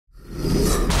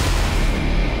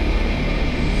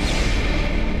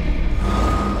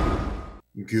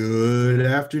Good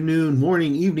afternoon,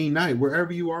 morning, evening, night,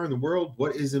 wherever you are in the world.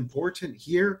 What is important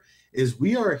here is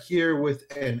we are here with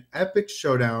an epic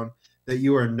showdown that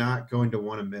you are not going to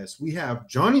want to miss. We have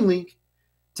Johnny Link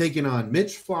taking on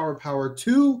Mitch Flower Power,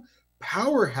 two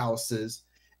powerhouses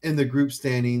in the group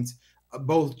standings,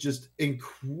 both just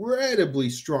incredibly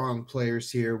strong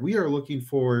players here. We are looking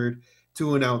forward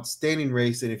to an outstanding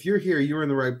race. And if you're here, you're in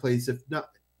the right place. If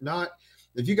not,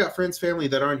 if you got friends, family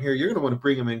that aren't here, you're going to want to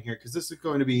bring them in here because this is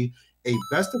going to be a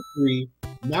best of three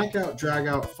knockout, drag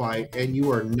out fight, and you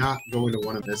are not going to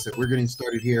want to miss it. We're getting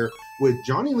started here with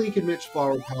Johnny Link and Mitch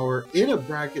Flower Power in a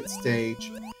bracket stage,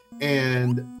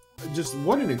 and just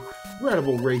what an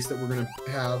incredible race that we're going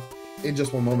to have in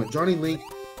just one moment. Johnny Link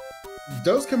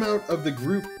does come out of the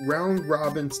group round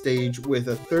robin stage with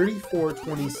a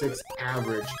 34.26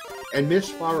 average, and Mitch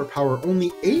Flower Power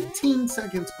only 18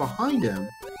 seconds behind him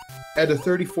at a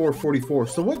 34.44.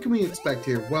 So what can we expect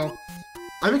here? Well,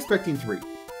 I'm expecting three.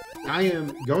 I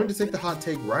am going to take the hot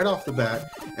take right off the bat,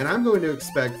 and I'm going to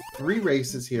expect three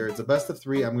races here. It's a best of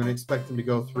three. I'm going to expect them to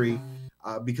go three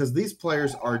because these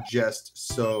players are just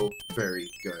so very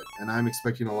good, and I'm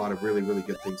expecting a lot of really, really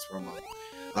good things from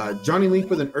them. Johnny Link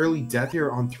with an early death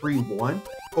here on 3-1.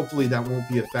 Hopefully that won't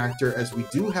be a factor, as we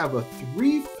do have a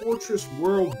 3-Fortress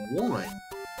World 1.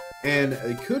 And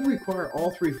it could require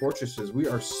all three fortresses. We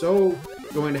are so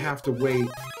going to have to wait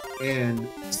and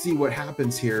see what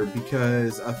happens here,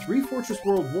 because a 3-Fortress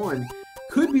World 1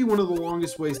 could be one of the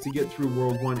longest ways to get through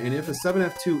World 1. And if a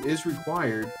 7F2 is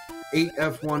required,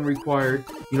 8F1 required,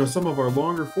 some of our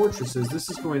longer fortresses,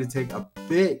 this is going to take a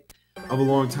bit of a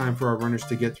long time for our runners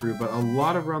to get through. But a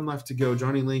lot of run left to go.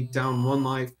 Johnny Link down 1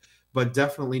 life, but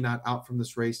definitely not out from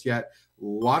this race yet. A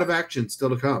lot of action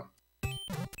still to come.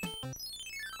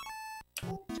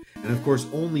 And of course,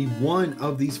 only one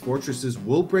of these fortresses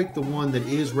will break the one that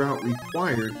is route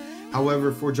required.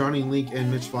 However, for Johnny Link and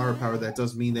Mitch Flower Power, that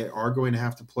does mean they are going to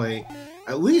have to play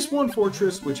at least one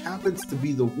fortress, which happens to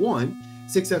be the one.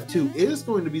 6F2 is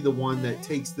going to be the one that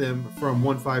takes them from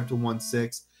 1-5 to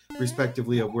 1-6,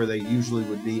 respectively, of where they usually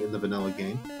would be in the vanilla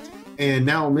game. And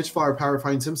now Mitch Flower Power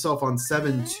finds himself on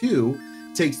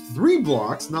 7-2, takes 3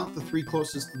 blocks, not the 3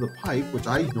 closest to the pipe, which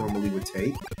I normally would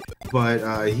take.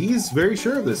 But he's very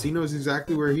sure of this. He knows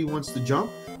exactly where he wants to jump.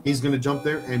 He's going to jump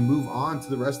there and move on to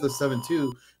the rest of the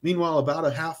 7-2. Meanwhile, about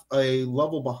a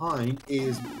level behind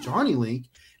is Johnny Link,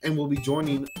 and will be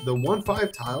joining the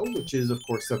 1-5 tile, which is, of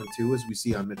course, 7-2, as we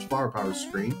see on Mitch Flower Power's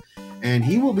screen. And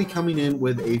he will be coming in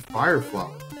with a Fire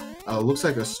Flower. Looks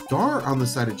like a star on the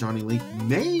side of Johnny Link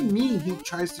may mean he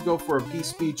tries to go for a peace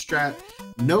speed strat.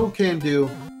 No can do.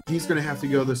 He's going to have to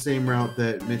go the same route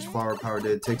that Mitch Flower Power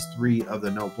did. Takes 3 of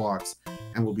the no blocks,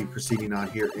 and we'll be proceeding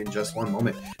on here in just one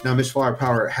moment. Now, Mitch Flower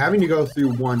Power having to go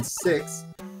through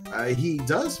 1-6. He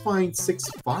does find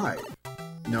 6-5.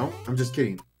 No, I'm just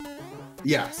kidding.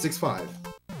 Yeah, 6-5.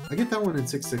 I get that one and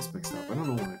 6-6 mixed up. I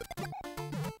don't know why.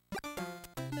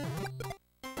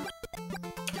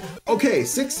 Okay,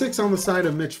 6-6 on the side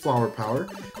of Mitch Flower Power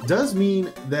does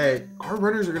mean that our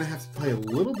runners are going to have to play a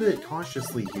little bit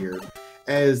cautiously here,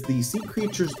 as the sea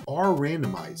creatures are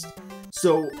randomized.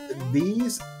 So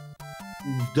these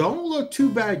don't look too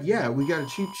bad yet. We got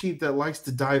a cheap that likes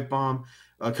to dive bomb.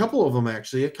 A couple of them,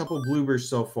 actually. A couple bloopers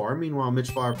so far. Meanwhile,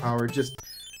 Mitch Flower Power just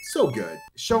so good.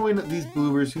 Showing these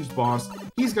bloopers who's boss.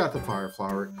 He's got the Fire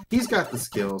Flower. He's got the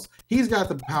skills. He's got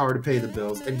the power to pay the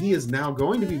bills. And he is now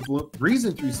going to be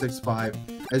breezing through 6-5,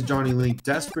 as Johnny Link,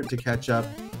 desperate to catch up,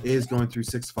 is going through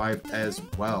 6-5 as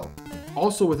well.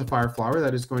 Also with a Fire Flower,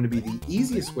 that is going to be the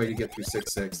easiest way to get through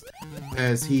 6-6,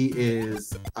 as he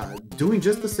is doing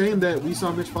just the same that we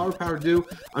saw Mitch Flower Power do.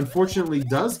 Unfortunately,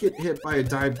 does get hit by a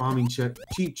dive bombing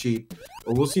cheap.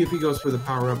 We'll see if he goes for the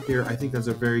power up here. I think that's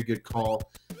a very good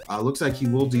call. Looks like he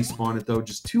will despawn it, though.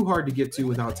 Just too hard to get to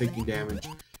without taking damage.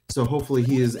 So hopefully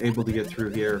he is able to get through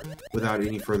here without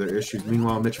any further issues.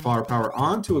 Meanwhile, Mitch Flower Power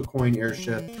onto a coin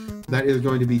airship. That is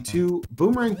going to be 2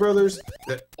 Boomerang Brothers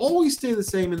that always stay the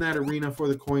same in that arena for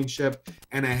the coin ship.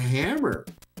 And a hammer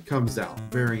comes out.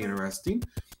 Very interesting.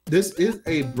 This is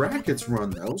a brackets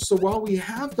run, though. So while we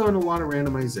have done a lot of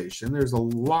randomization, there's a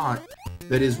lot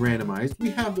that is randomized. We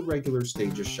have the regular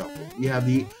stages shuffled. We have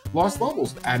the lost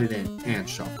levels added in and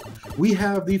shuffled. We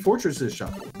have the fortresses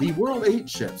shuffled. The World 8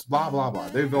 ships, blah, blah, blah.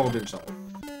 They've all been shuffled.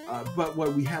 But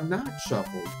what we have not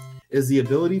shuffled is the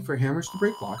ability for hammers to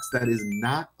break blocks. That is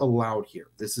not allowed here.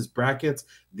 This is brackets.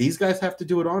 These guys have to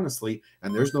do it honestly,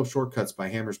 and there's no shortcuts by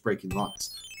hammers breaking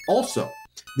locks. Also,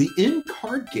 the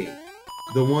in-card game,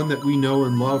 the one that we know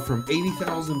and love from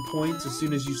 80,000 points as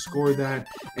soon as you score that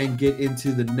and get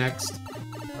into the next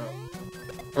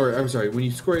or I'm sorry, when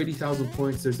you score 80,000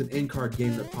 points, there's an in-card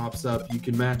game that pops up. You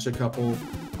can match a couple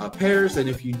pairs, and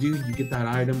if you do, you get that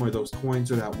item or those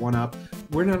coins or that one-up.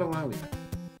 We're not allowing that.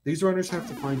 These runners have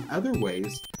to find other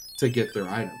ways to get their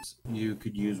items. You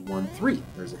could use 1-3.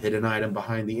 There's a hidden item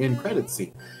behind the end credits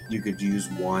scene. You could use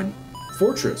 1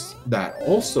 Fortress that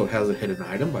also has a hidden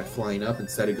item by flying up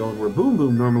instead of going where Boom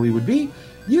Boom normally would be.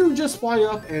 You just fly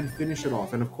up and finish it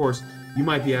off. And of course, you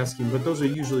might be asking, but those are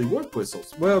usually warp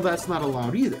whistles. Well, that's not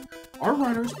allowed either. Our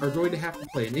runners are going to have to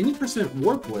play an any %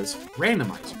 warpless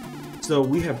randomizer. So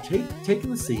we have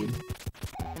taken the scene,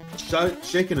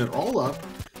 shaken it all up,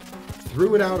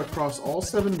 threw it out across all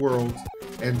 7 worlds,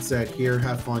 and said, here,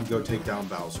 have fun, go take down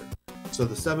Bowser. So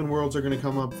the 7 worlds are going to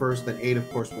come up first, then 8, of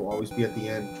course, will always be at the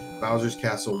end. Bowser's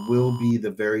Castle will be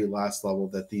the very last level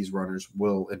that these runners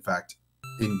will, in fact,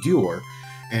 endure.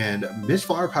 And Miss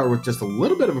Flower Power with just a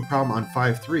little bit of a problem on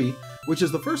 5-3, which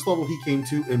is the first level he came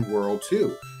to in World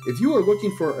 2. If you are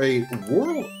looking for a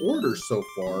world order so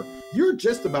far, you're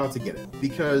just about to get it,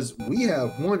 because we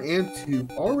have 1 and 2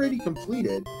 already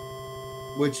completed,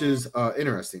 which is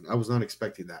interesting. I was not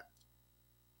expecting that.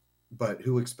 But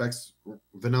who expects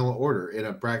vanilla order in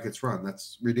a brackets run?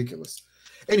 That's ridiculous.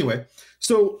 Anyway,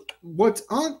 so what's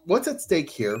at stake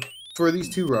here for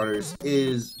these 2 runners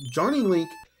is Johnny Link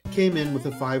came in with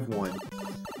a 5-1,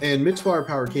 and Mitch Flower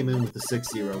Power came in with a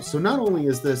 6-0. So not only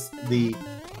is this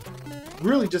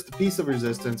really just a piece of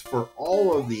resistance for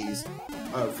all of these,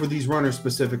 for these runners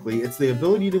specifically, it's the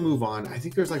ability to move on. I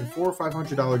think there's like a $400 or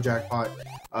 $500 jackpot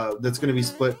that's going to be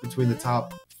split between the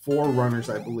top 4 runners,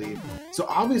 I believe. So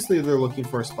obviously they're looking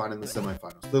for a spot in the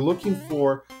semifinals. They're looking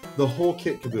for the whole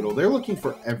kit caboodle. They're looking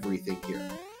for everything here.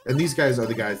 And these guys are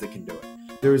the guys that can do it.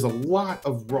 There is a lot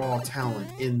of raw talent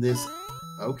in this.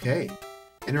 Okay.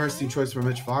 Interesting choice for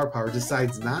Mitch Flower Power.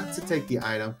 Decides not to take the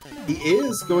item. He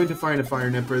is going to find a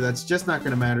Fire Nipper. That's just not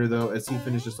going to matter, though, as he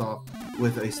finishes off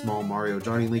with a small Mario.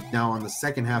 Johnny Link now on the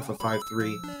second half of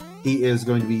 5-3. He is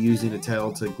going to be using a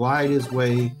tail to glide his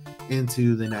way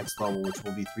into the next level, which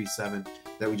will be 3-7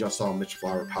 that we just saw Mitch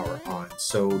Flower Power on.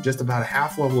 So just about a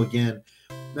half level again.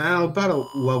 Now about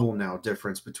a level now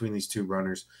difference between these 2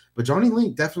 runners. But Johnny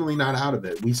Link definitely not out of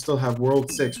it. We still have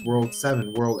World 6, World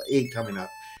 7, World 8 coming up.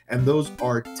 And those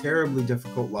are terribly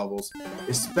difficult levels,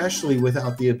 especially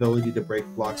without the ability to break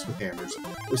blocks with hammers,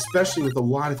 especially with a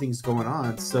lot of things going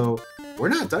on. So we're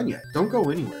not done yet. Don't go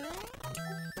anywhere.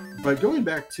 But going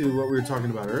back to what we were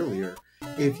talking about earlier,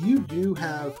 if you do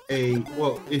have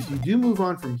if you do move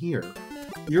on from here,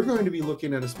 you're going to be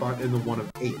looking at a spot in the 1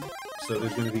 of 8. So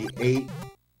there's going to be 8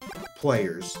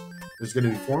 players. There's going to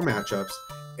be 4 matchups,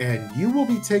 and you will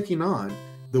be taking on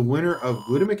the winner of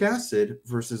Glutamic Acid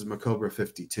versus Macobra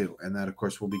 52. And that, of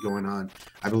course, will be going on,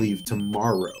 I believe,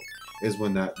 tomorrow is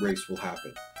when that race will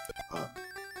happen.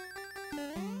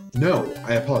 No,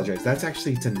 I apologize. That's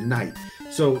actually tonight.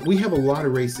 So we have a lot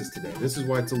of races today. This is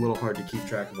why it's a little hard to keep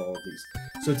track of all of these.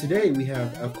 So today we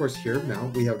have, of course, here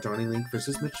now, we have Johnny Link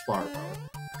versus Mitch Flower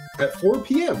Power. At 4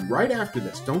 p.m., right after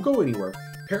this, don't go anywhere,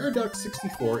 Paradox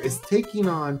 64 is taking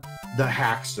on the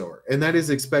Hacksaw, and that is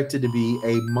expected to be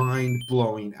a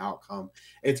mind-blowing outcome.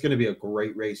 It's going to be a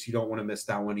great race. You don't want to miss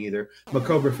that one either.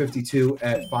 Macobra 52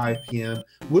 at 5 p.m.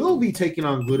 will be taking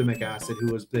on Glutamic Acid,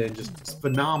 who has been just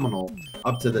phenomenal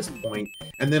up to this point.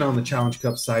 And then on the Challenge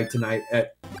Cup side tonight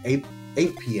at 8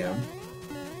 p.m.,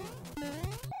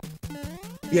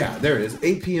 yeah, there it is.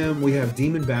 8 p.m. we have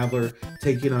Demon Babbler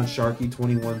taking on Sharky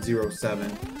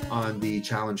 2107 on the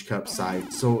Challenge Cup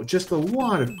side. So just a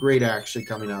lot of great action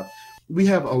coming up. We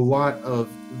have a lot of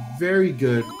very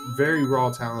good, very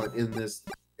raw talent in this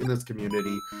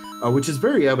community, which is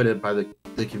very evident by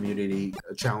the community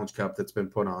Challenge Cup that's been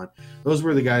put on. Those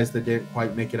were the guys that didn't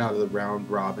quite make it out of the round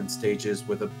robin stages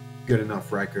with a good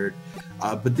enough record.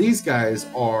 But these guys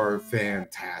are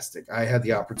fantastic. I had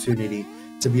the opportunity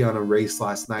to be on a race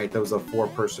last night. That was a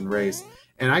 4-person race.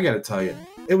 And I got to tell you,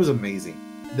 it was amazing.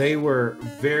 They were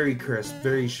very crisp,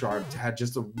 very sharp, had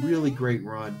just a really great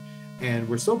run. And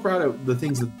we're so proud of the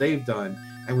things that they've done.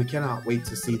 And we cannot wait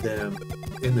to see them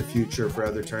in the future for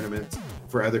other tournaments,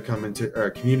 for other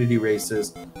community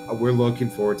races. We're looking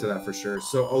forward to that for sure.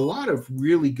 So a lot of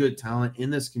really good talent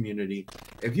in this community.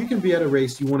 If you can be at a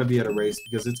race, you want to be at a race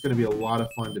because it's going to be a lot of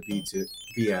fun to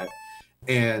be at.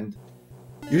 And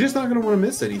you're just not going to want to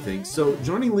miss anything. So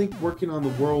Johnny Link working on the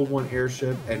World 1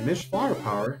 airship and Mitch Flower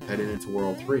Power heading into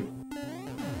World 3.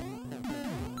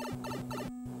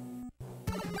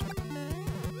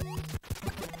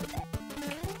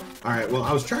 All right, well,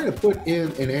 I was trying to put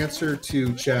in an answer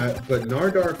to chat, but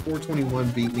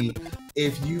Nardar421 beat me.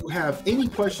 If you have any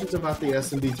questions about the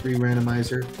SMB3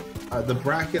 randomizer, the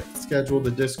bracket schedule,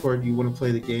 the Discord, you want to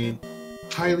play the game,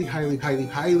 highly, highly, highly,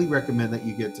 highly recommend that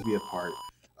you get to be a part.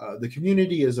 The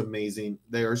community is amazing.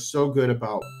 They are so good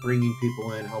about bringing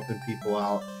people in, helping people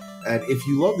out. And if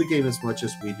you love the game as much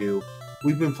as we do,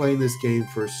 we've been playing this game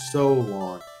for so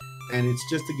long. And it's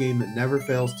just a game that never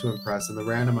fails to impress. And the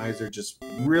randomizer just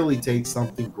really takes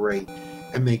something great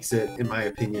and makes it, in my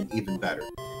opinion, even better.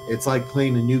 It's like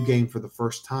playing a new game for the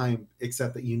first time,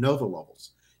 except that you know the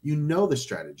levels. You know the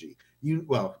strategy.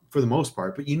 Well, for the most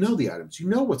part, but you know the items. You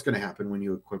know what's going to happen when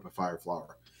you equip a fire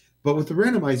flower. But with the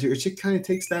randomizer, it just kind of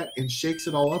takes that and shakes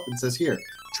it all up and says, here,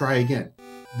 try again.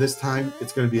 This time,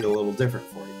 it's going to be a little different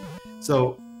for you.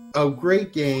 So, a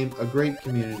great game, a great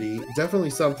community, definitely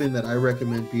something that I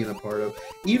recommend being a part of.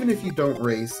 Even if you don't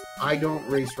race, I don't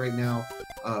race right now,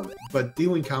 but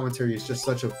doing commentary is just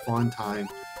such a fun time,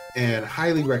 and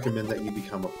highly recommend that you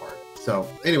become a part. So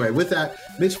anyway, with that,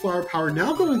 Mitch Flower Power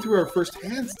now going through our first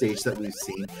hand stage that we've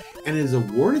seen, and is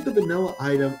awarded the vanilla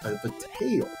item of a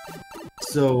tail.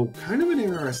 So kind of an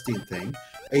interesting thing.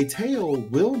 A tail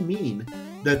will mean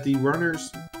that the runners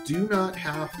do not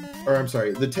have, or I'm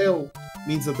sorry, the tail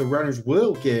means that the runners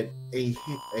will get a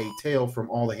tail from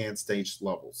all the hand stage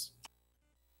levels.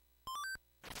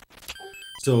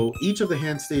 So each of the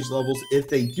hand stage levels, if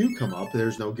they do come up,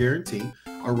 there's no guarantee.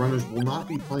 Our runners will not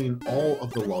be playing all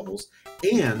of the levels,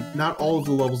 and not all of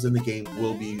the levels in the game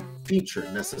will be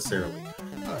featured necessarily.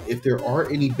 If there are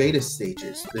any beta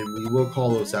stages, then we will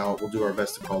call those out. We'll do our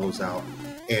best to call those out,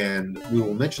 and we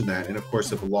will mention that. And of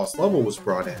course, if a lost level was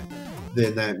brought in,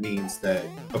 then that means that,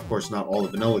 of course, not all the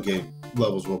vanilla game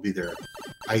levels will be there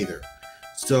either.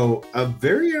 So a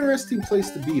very interesting place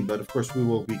to be, but of course we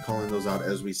will be calling those out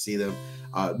as we see them.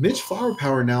 Mitch Flower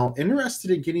Power now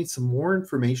interested in getting some more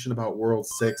information about World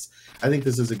 6. I think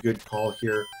this is a good call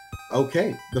here.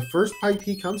 Okay, the first pipe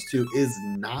he comes to is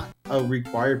not a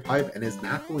required pipe and is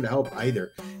not going to help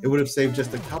either. It would have saved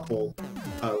just a couple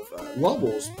of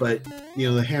levels, but you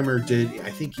know, the hammer did, I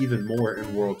think, even more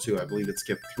in World 2. I believe it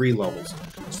skipped 3 levels,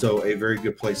 so a very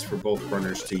good place for both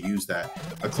runners to use that.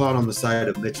 A cloud on the side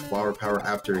of Mitch Flower Power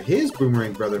after his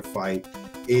Boomerang Brother fight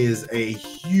is a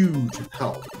huge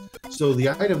help. So the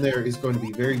item there is going to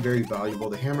be very, very valuable.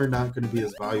 The hammer not going to be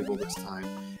as valuable this time.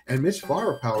 And Mitch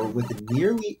Flower Power with a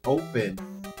nearly open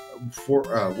for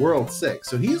World 6.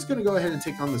 So he is going to go ahead and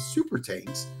take on the Super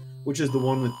Tanks, which is the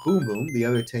one with Boom Boom. The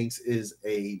other tanks is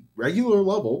a regular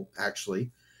level,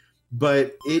 actually.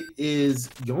 But it is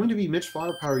going to be Mitch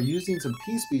Flower Power using some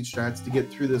P-Speed strats to get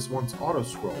through this once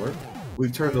auto-scroller.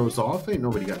 We've turned those off. Ain't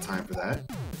nobody got time for that.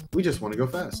 We just want to go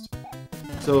fast.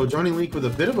 So Johnny Link with a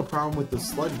bit of a problem with the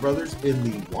Sludge Brothers in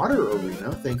the water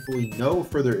arena. Thankfully, no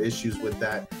further issues with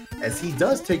that, as he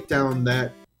does take down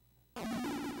that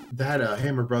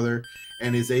Hammer Brother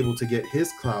and is able to get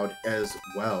his cloud as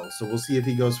well. So we'll see if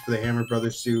he goes for the Hammer Brother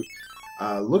suit.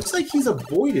 Looks like he's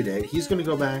avoided it. He's going to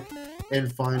go back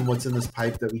and find what's in this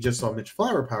pipe that we just saw Mitch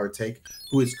Flower Power take,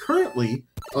 who is currently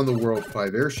on the World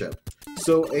 5 airship.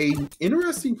 So an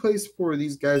interesting place for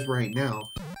these guys right now.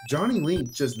 Johnny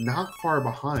Link just not far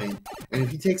behind, and if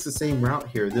he takes the same route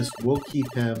here, this will keep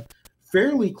him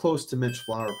fairly close to Mitch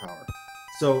Flower Power.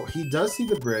 So he does see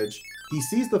the bridge, he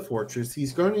sees the fortress,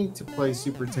 he's going to play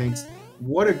Super Tanks.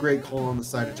 What a great call on the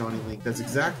side of Johnny Link. That's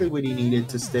exactly what he needed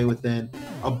to stay within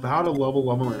about a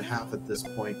level and a half at this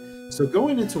point. So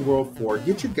going into World 4,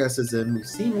 get your guesses in. We've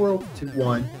seen World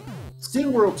 1,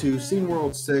 seen World 2, seen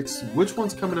World 6. Which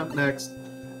one's coming up next?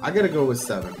 I got to go with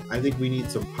 7. I think we need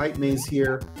some pipe maze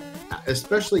here,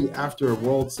 especially after a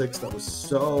World 6 that was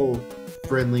so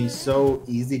friendly, so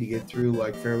easy to get through,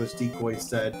 like Fairless Decoy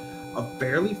said, a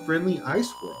fairly friendly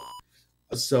ice world.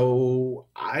 So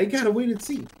I got to wait and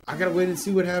see. I got to wait and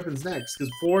see what happens next,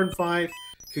 because 4 and 5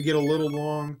 could get a little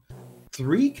long.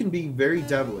 3 can be very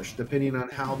devilish, depending on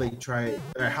how they try,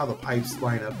 or how the pipes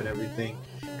line up and everything.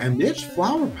 And Mitch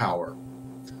Flower Power,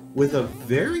 with a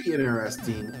very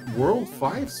interesting World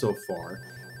 5 so far.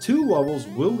 2 levels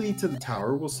will lead to the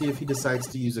tower. We'll see if he decides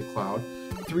to use a cloud.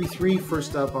 3-3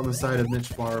 first up on the side of Mitch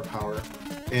Flower Power.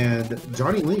 And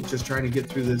Johnny Link just trying to get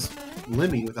through this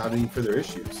Lemmy without any further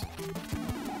issues.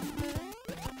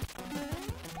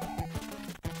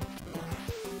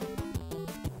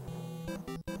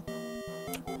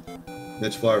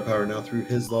 Mitch Flower Power now through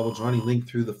his level. Johnny Link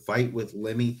through the fight with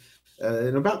Lemmy.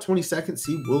 In about 20 seconds,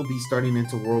 he will be starting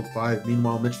into World 5.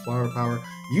 Meanwhile, Mitch Flower Power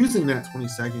using that 20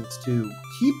 seconds to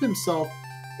keep himself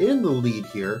in the lead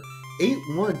here.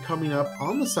 8-1 coming up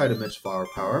on the side of Mitch Flower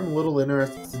Power. I'm a little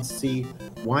interested to see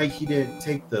why he didn't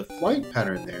take the flight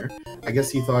pattern there. I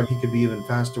guess he thought he could be even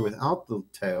faster without the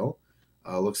tail.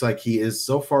 Looks like he is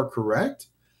so far correct.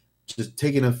 Just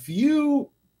taking a few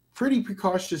pretty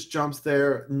precautious jumps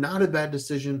there. Not a bad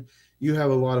decision. You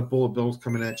have a lot of bullet bills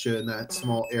coming at you in that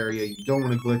small area. You don't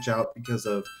want to glitch out because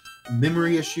of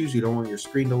memory issues. You don't want your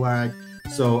screen to lag.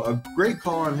 So a great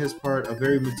call on his part. A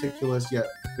very meticulous yet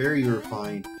very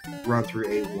refined run through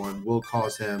 8-1 will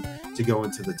cause him to go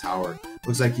into the tower.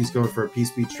 Looks like he's going for a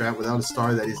P-speed strat without a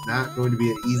star. That is not going to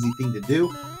be an easy thing to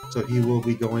do. So he will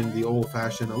be going the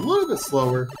old-fashioned, a little bit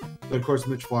slower. But of course,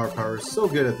 Mitch Flower Power is so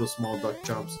good at those small duck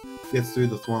jumps. Gets through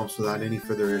the thwomps without any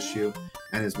further issue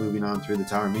and is moving on through the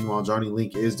tower. Meanwhile, Johnny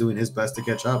Link is doing his best to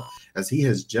catch up as he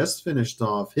has just finished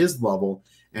off his level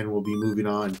and will be moving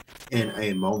on in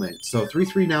a moment. So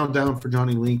 3-3 now down for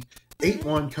Johnny Link.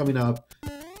 8-1 coming up.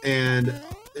 And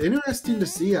interesting to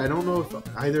see. I don't know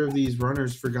if either of these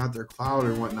runners forgot their cloud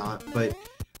or whatnot, but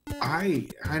I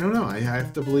don't know. I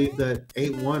have to believe that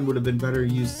 8-1 would have been better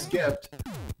used skipped.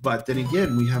 But then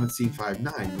again, we haven't seen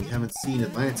 5-9. We haven't seen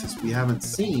Atlantis. We haven't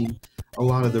seen a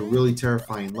lot of the really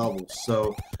terrifying levels.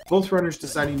 So both runners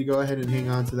deciding to go ahead and hang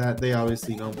on to that. They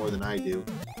obviously know more than I do.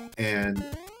 And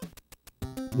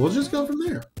we'll just go from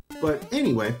there. But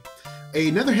anyway,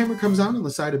 another hammer comes out on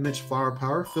the side of Mitch Flower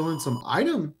Power, filling some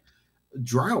item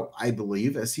drought, I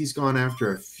believe, as he's gone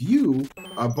after a few,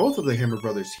 both of the Hammer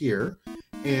brothers here.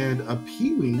 And a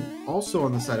P-Wing also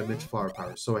on the side of Mitch Flower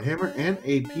Power. So a hammer and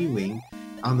a P-Wing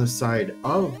on the side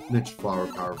of Mitch Flower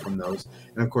Power from those.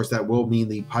 And of course, that will mean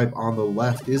the pipe on the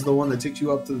left is the one that takes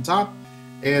you up to the top.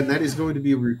 And that is going to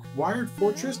be a required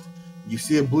fortress. You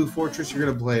see a blue fortress, you're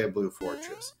going to play a blue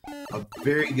fortress. A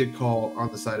very good call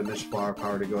on the side of Mitch Flower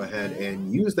Power to go ahead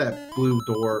and use that blue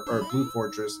door or blue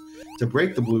fortress to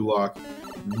break the blue lock.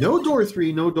 No door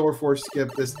 3, no door 4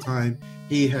 skip this time.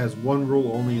 He has one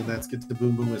rule only, and that's get to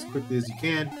boom boom as quickly as you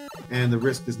can, and the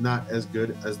risk is not as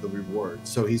good as the reward.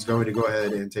 So he's going to go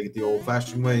ahead and take it the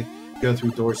old-fashioned way, go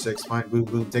through door 6, find boom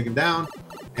boom, take him down,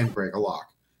 and break a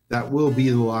lock. That will be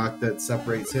the lock that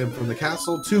separates him from the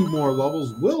castle. 2 more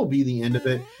levels will be the end of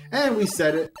it, and we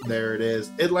said it. There it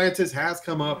is. Atlantis has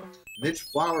come up. Mitch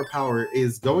Flower Power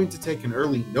is going to take an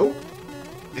early nope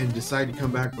and decide to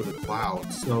come back with a cloud.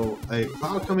 So a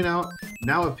cloud coming out,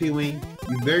 now a P-Wing.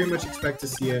 You very much expect to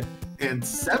see it. And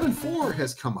 7-4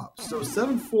 has come up. So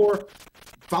 7-4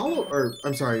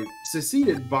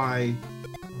 succeeded by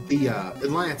the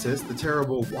Atlantis, the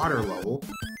terrible water level.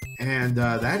 And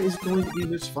that is going to be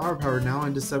Mitch Flower Power now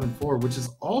into 7-4, which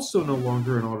is also no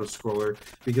longer an auto-scroller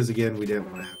because, again, we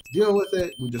didn't want to have to deal with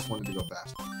it. We just wanted to go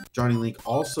fast. Johnny Link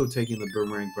also taking the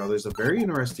Boomerang Brothers. A very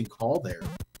interesting call there.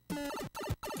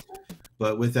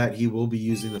 But with that, he will be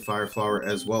using the Fire Flower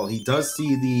as well. He does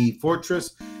see the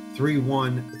Fortress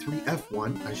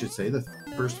 3F1, I should say, the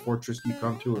first fortress you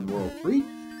come to in World 3.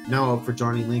 Now up for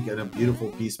Johnny Link and a beautiful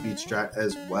P-Speed strat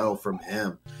as well from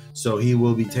him. So he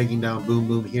will be taking down Boom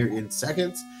Boom here in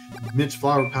seconds. Mitch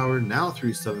Flower Power now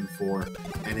through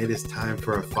 7-4, and it is time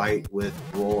for a fight with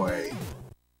Roy.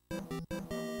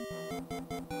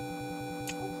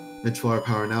 Mitch Flower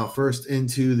Power now first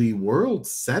into the World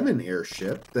 7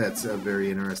 airship. That's a very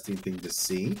interesting thing to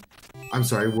see. I'm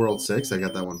sorry, World 6. I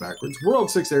got that one backwards. World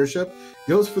 6 airship.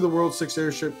 Goes for the World 6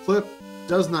 airship. Clip.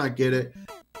 Does not get it.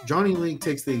 Johnny Link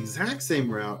takes the exact same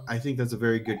route. I think that's a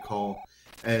very good call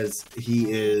as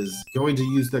he is going to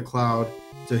use the cloud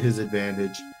to his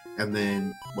advantage. And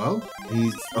then, well,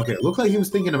 he's... Okay, it looked like he was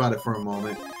thinking about it for a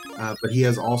moment. But he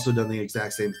has also done the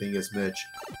exact same thing as Mitch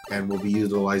and will be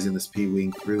utilizing this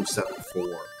P-Wing through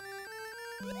 7-4.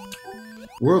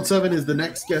 World 7 is the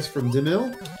next guest from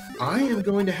Demille. I am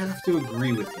going to have to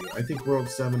agree with you. I think World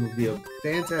 7 would be a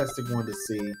fantastic one to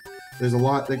see. There's a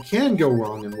lot that can go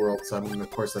wrong in World 7, and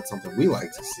of course that's something we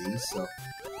like to see. So,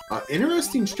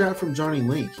 interesting strat from Johnny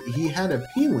Link. He had a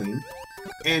P-Wing,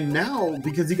 and now,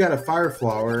 because he got a Fire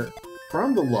Flower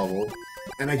from the level,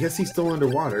 and I guess he's still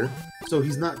underwater, so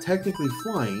he's not technically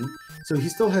flying, so he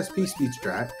still has P-Speed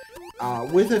strat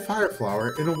with a Fire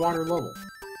Flower in a water level.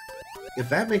 If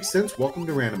that makes sense, welcome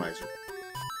to Randomizer.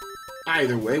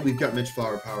 Either way, we've got Mitch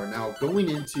Flower Power now going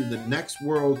into the next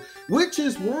world, which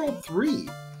is World 3.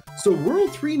 So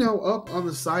World 3 now up on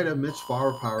the side of Mitch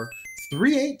Flower Power.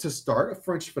 3-8 to start, a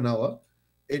French vanilla.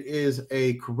 It is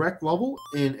a correct level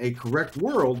in a correct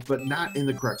world, but not in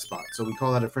the correct spot. So we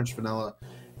call that a French vanilla,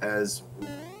 as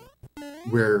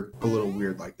we're a little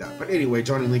weird like that. But anyway,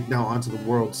 Johnny Link now onto the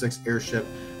World 6 airship.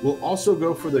 Will also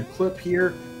go for the clip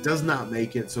here. Does not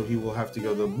make it, so he will have to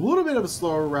go the little bit of a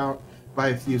slower route by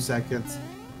a few seconds,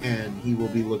 and he will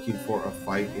be looking for a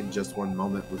fight in just one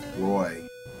moment with Roy.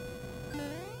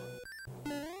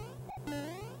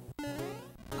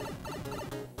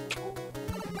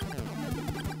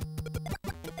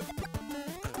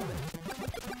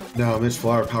 Now, Mitch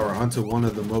Flower Power onto one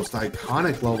of the most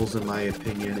iconic levels in my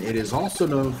opinion. It is also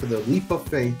known for the Leap of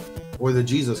Faith or the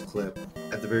Jesus clip.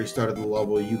 At the very start of the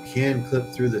level, you can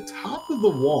clip through the top of the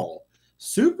wall.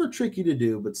 Super tricky to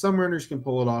do, but some runners can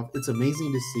pull it off. It's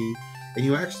amazing to see, and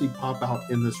you actually pop out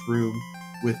in this room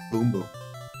with Boom Boom.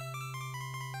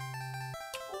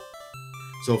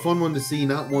 So a fun one to see,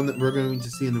 not one that we're going to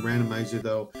see in the randomizer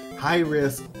though. High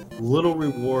risk, little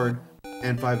reward,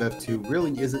 and 5F2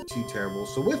 really isn't too terrible.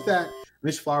 So with that,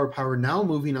 Mitch Flower Power now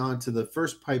moving on to the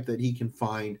first pipe that he can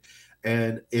find.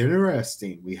 And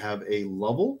interesting, we have a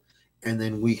level, and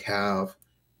then we have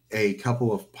a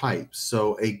couple of pipes.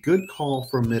 So a good call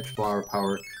from Mitch Flower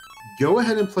Power. Go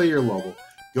ahead and play your level.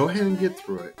 Go ahead and get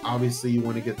through it. Obviously, you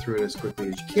want to get through it as quickly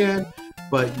as you can,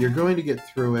 but you're going to get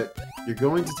through it. You're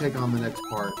going to take on the next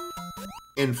part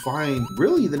and find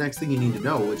really the next thing you need to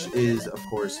know, which is, of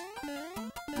course,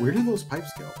 where do those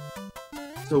pipes go?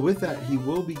 So with that, he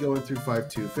will be going through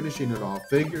 5-2, finishing it off,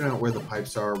 figuring out where the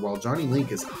pipes are, while Johnny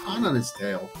Link is hot on his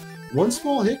tail. One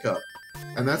small hiccup,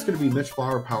 and that's going to be Mitch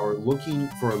Flower Power looking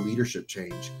for a leadership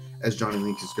change, as Johnny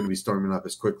Link is going to be storming up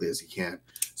as quickly as he can.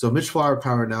 So Mitch Flower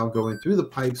Power now going through the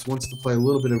pipes, wants to play a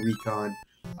little bit of recon.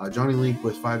 Johnny Link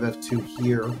with 5F2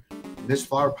 here. Mitch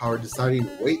Flower Power deciding,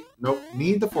 wait, nope,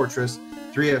 need the fortress.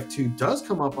 3F2 does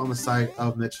come up on the side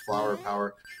of Mitch Flower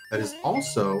Power. That is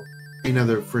also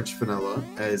another French vanilla,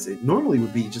 as it normally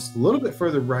would be just a little bit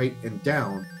further right and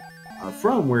down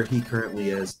from where he currently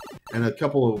is. And a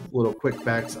couple of little quick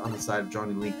backs on the side of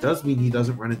Johnny Link does mean he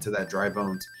doesn't run into that dry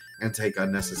bones and take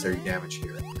unnecessary damage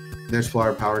here. There's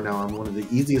Flower Power now on one of the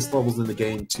easiest levels in the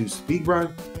game to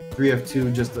speedrun.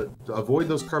 3F2 just to avoid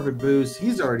those carpet boos.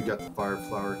 He's already got the Fire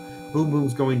Flower. Boom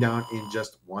Boom's going down in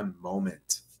just one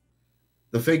moment.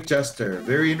 The Fake Jester,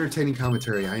 very entertaining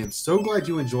commentary. I am so glad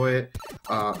you enjoy it.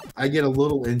 I get a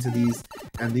little into these,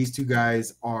 and these two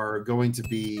guys are going to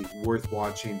be worth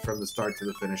watching from the start to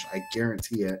the finish. I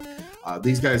guarantee it.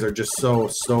 These guys are just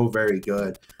so very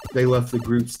good. They left the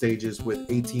group stages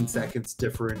with 18 seconds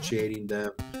differentiating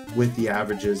them with the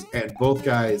averages, and both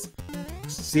guys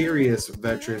serious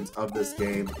veterans of this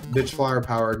game. Mitch Flower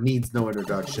Power needs no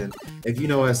introduction. If you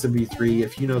know SMB3,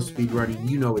 if you know speedrunning,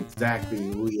 you know exactly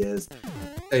who he is.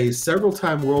 A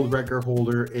several-time world record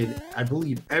holder in, I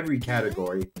believe, every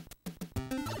category,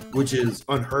 which is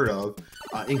unheard of,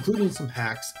 including some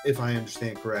hacks, if I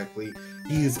understand correctly.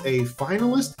 He's a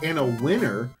finalist and a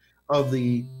winner of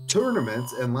the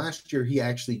tournaments, and last year he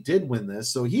actually did win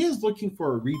this, so he is looking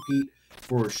for a repeat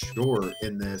for sure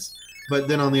in this. But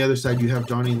then on the other side, you have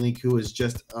Johnny Link, who is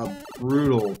just a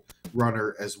brutal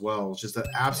runner as well. Just an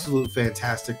absolute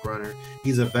fantastic runner.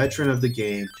 He's a veteran of the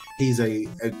game. He's a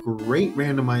great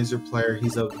randomizer player.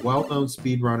 He's a well-known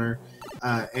speedrunner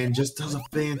and just does a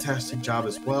fantastic job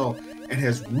as well, and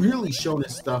has really shown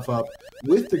his stuff up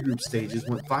with the group stages.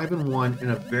 Went 5-1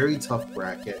 in a very tough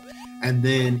bracket. And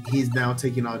then he's now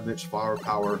taking on Mitch Flower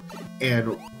Power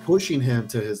and pushing him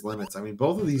to his limits. I mean,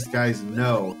 both of these guys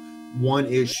know one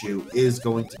issue is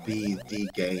going to be the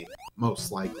game, most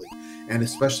likely. And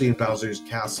especially in Bowser's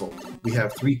Castle, we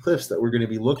have 3 cliffs that we're going to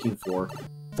be looking for.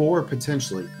 4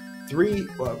 potentially. 3,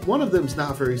 one of them's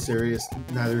not very serious,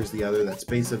 neither is the other. That's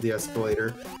base of the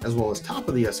escalator, as well as top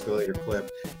of the escalator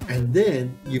clip. And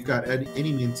then you've got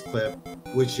Any Means clip,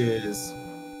 which is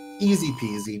easy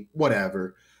peasy,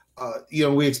 whatever. You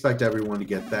know, we expect everyone to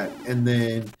get that. And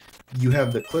then you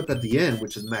have the clip at the end,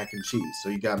 which is mac and cheese. So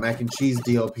you got mac and cheese,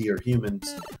 DLP, or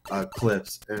humans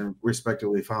clips, and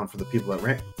respectively found for the people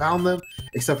that found them.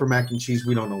 Except for mac and cheese,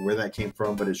 we don't know where that came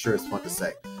from, but it sure is fun to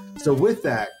say. So with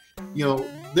that, you know,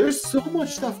 there's so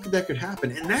much stuff that could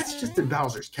happen, and that's just in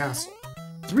Bowser's Castle.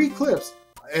 3 clips.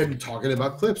 And talking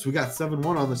about clips, we got 7-1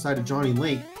 on the side of Johnny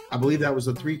Link. I believe that was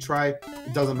a 3 try.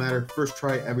 It doesn't matter. First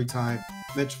try every time.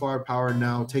 Mitch Flower Power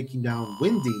now taking down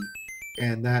Wendy.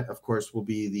 And that, of course, will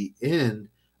be the end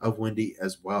of Wendy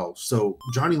as well. So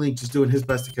Johnny Link just doing his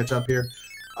best to catch up here.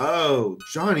 Oh,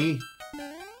 Johnny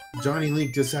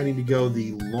Link deciding to go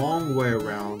the long way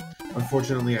around.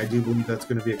 Unfortunately, I do believe that's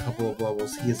going to be a couple of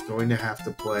levels he is going to have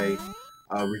to play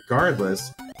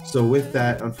regardless. So with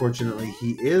that, unfortunately,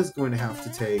 he is going to have to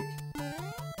take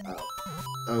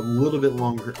a little bit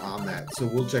longer on that. So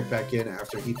we'll check back in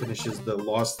after he finishes the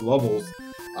lost levels.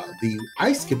 The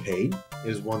Ice-capade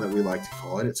is one that we like to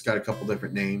call it. It's got a couple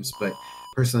different names, but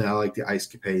personally, I like the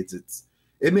Ice-capades.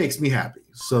 It makes me happy.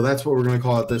 So that's what we're going to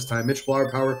call it this time. Mitch Flower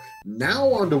Power now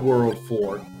on to World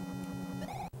 4.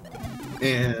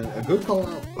 And a good call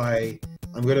out by,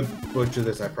 I'm going to butcher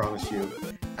this, I promise you,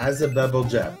 Azabebel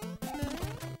Jeb.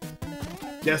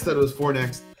 Guess that it was 4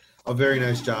 next. A very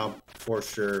nice job for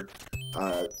sure.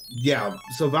 Yeah,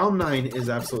 so Val 9 is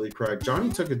absolutely correct. Johnny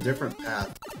took a different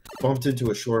path, bumped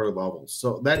into a shorter level.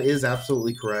 So that is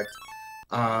absolutely correct.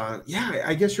 Yeah,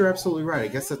 I guess you're absolutely right. I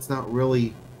guess that's not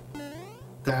really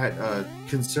that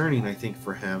concerning, I think,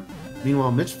 for him.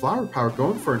 Meanwhile, Mitch Flower Power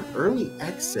going for an early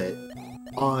exit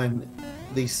on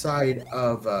the side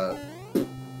of...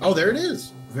 oh, there it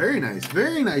is. Very nice.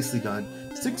 Very nicely done.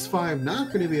 6-5, not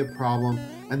going to be a problem.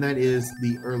 And that is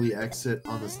the early exit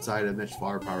on the side of Mitch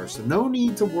Flower Power. So no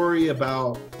need to worry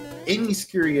about any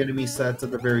scary enemy sets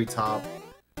at the very top.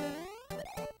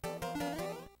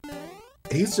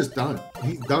 He's just done.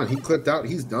 He's done. He clipped out.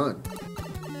 He's done.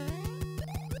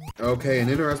 Okay, and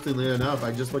interestingly enough,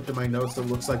 I just looked at my notes. It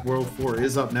looks like World 4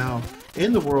 is up now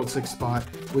in the World 6 spot,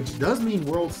 which does mean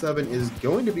World 7 is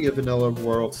going to be a vanilla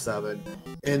World 7,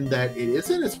 and that it is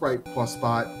in its right plus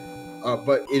spot,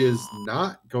 but it is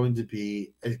not going to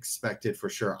be expected for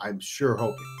sure. I'm sure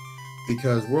hoping,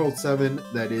 because World 7,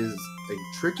 that is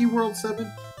a tricky World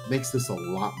 7, makes this a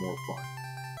lot more fun.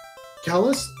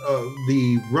 Callus,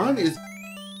 the run is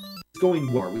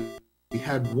going well. We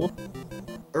had one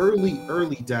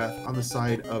early death on the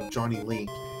side of Johnny Link,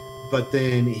 but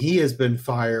then he has been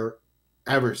fire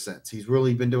ever since. He's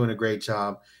really been doing a great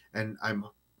job, and I'm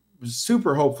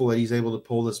super hopeful that he's able to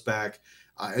pull this back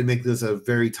and make this a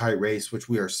very tight race, which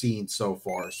we are seeing so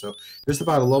far. So there's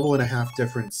about a level and a half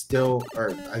difference still,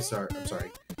 or I'm sorry,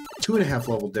 2.5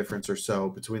 level difference or so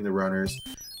between the runners,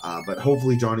 but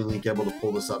hopefully Johnny Link able to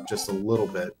pull this up just a little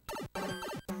bit.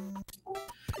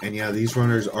 And yeah, these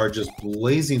runners are just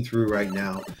blazing through right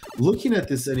now. Looking at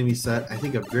this enemy set, I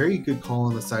think a very good call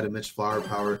on the side of Mitch Flower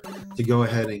Power to go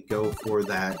ahead and go for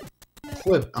that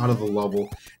clip out of the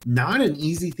level. Not an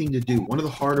easy thing to do. One of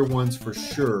the harder ones for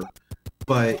sure,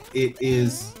 but it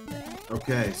is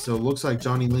okay. So it looks like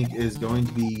Johnny Link is going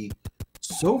to be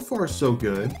so far so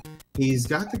good. He's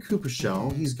got the Koopa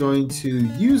shell. He's going to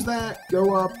use that,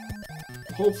 go up.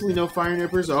 Hopefully no fire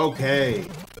nippers. Okay.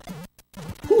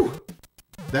 Whew.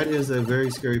 That is a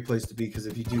very scary place to be, because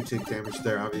if you do take damage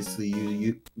there, obviously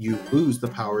you lose the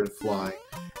power to fly,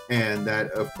 and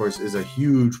that of course is a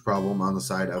huge problem on the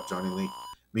side of Johnny Link.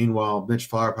 Meanwhile, Mitch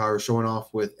Flower Power showing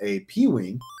off with a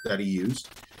P-Wing that he used,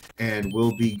 and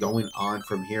will be going on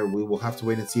from here. We will have to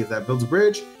wait and see if that builds a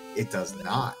bridge. It does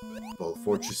not. Both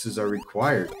fortresses are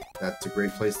required. That's a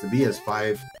great place to be, as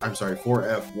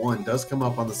 4F1 does come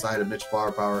up on the side of Mitch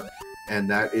Flower Power, and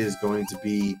that is going to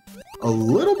be a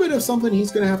little bit of something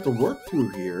he's going to have to work through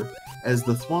here, as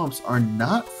the Thwomps are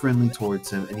not friendly towards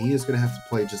him, and he is going to have to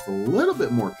play just a little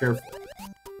bit more carefully.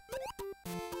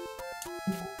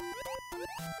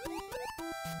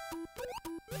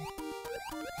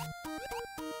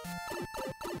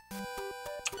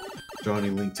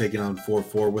 Johnny Link taking on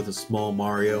 4-4 with a small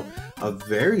Mario. A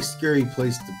very scary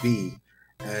place to be,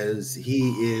 as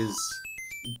he is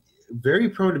very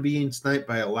prone to being sniped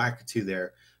by a Lakitu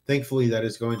there. Thankfully, that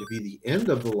is going to be the end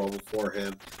of the level for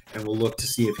him, and we'll look to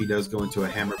see if he does go into a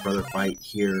Hammer Brother fight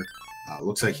here.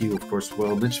 Looks like he, of course,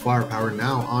 will. Mitch Flower Power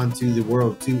now onto the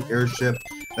World 2 airship.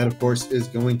 That, of course, is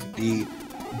going to be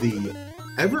the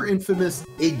ever-infamous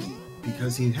Iggy,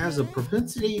 because he has a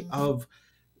propensity of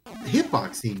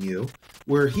hitboxing you,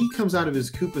 where he comes out of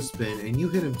his Koopa spin and you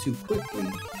hit him too quickly,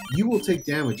 you will take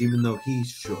damage even though he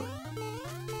should.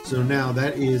 So now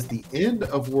that is the end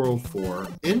of World 4,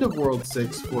 end of World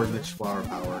 6 for Mitch Flower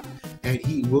Power, and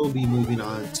he will be moving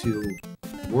on to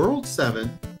World 7,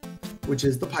 which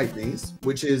is the Pipe Maze,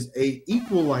 which is a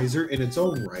equalizer in its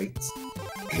own right,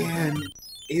 and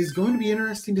is going to be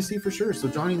interesting to see for sure. So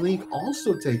Johnny Link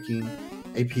also taking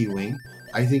a P-Wing.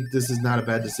 I think this is not a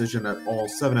bad decision at all.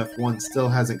 7F1 still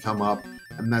hasn't come up,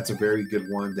 and that's a very good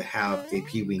one to have a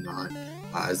P-Wing on,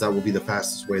 as that will be the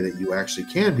fastest way that you actually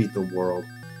can beat the world,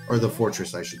 or the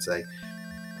fortress, I should say.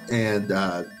 And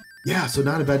yeah, so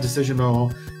not a bad decision at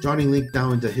all. Johnny Link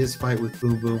down into his fight with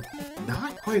Boom Boom.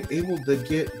 Not quite able to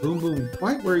get Boom Boom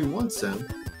quite where he wants him,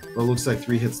 but looks like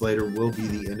 3 hits later will be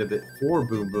the end of it for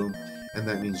Boom Boom, and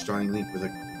that means Johnny Link with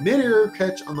a mid-air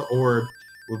catch on the orb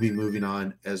will be moving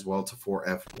on as well to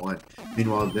 4F1.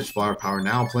 Meanwhile, Mitch Flower Power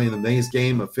now playing the maze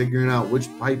game of figuring out which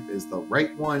pipe is the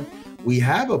right one. We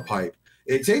have a pipe.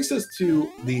 It takes us to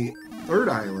the third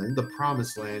island, the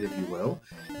promised land, if you will,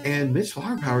 and Mitch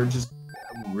Flower Power just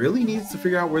really needs to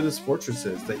figure out where this fortress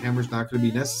is. The hammer's not going to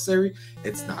be necessary.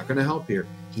 It's not going to help here.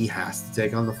 He has to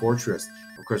take on the fortress.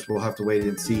 Of course, we'll have to wait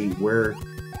and see where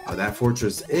that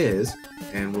fortress is,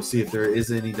 and we'll see if there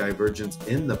is any divergence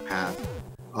in the path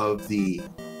of the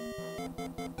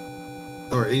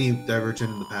or any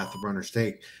divergent in the path the runners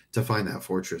take to find that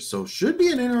fortress. So should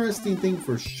be an interesting thing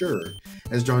for sure,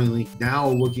 as Johnny Link now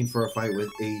looking for a fight with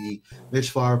 80.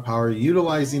 Mitch Flower Power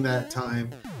utilizing that time.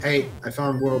 Hey, I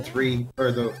found World 3,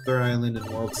 or the third island in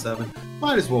World 7.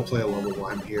 Might as well play a level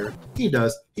while I'm here. He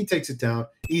does. He takes it down.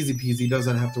 Easy peasy.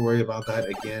 Doesn't have to worry about that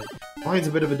again. Finds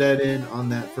a bit of a dead end on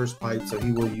that first pipe, so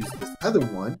he will use this other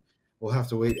one. We'll have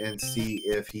to wait and see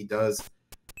if he does.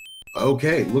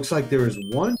 Okay, looks like there is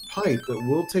one pipe that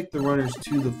will take the runners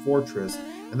to the fortress,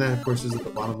 and that, of course, is at the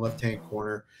bottom left-hand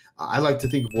corner. I like to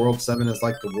think of World 7 as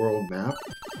like the world map.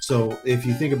 So if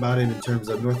you think about it in terms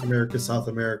of North America, South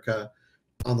America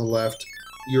on the left,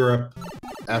 Europe,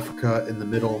 Africa in the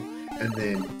middle, and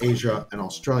then Asia and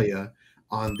Australia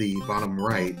on the bottom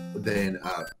right, then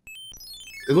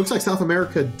it looks like South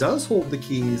America does hold the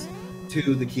keys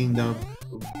to the kingdom,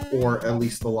 or at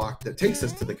least the lock that takes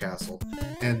us to the castle.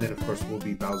 And then, of course, will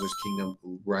be Bowser's Kingdom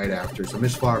right after. So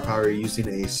Mitch Flower Power using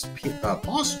a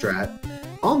pause strat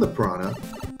on the Piranha,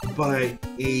 but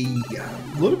a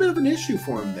little bit of an issue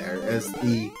for him there as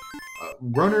the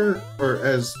runner, or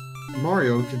as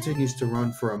Mario continues to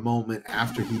run for a moment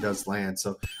after he does land.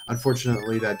 So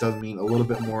unfortunately, that does mean a little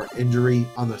bit more injury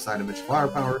on the side of Mitch Flower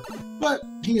Power, but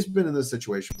he's been in this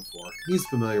situation before. He's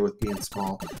familiar with being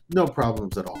small. No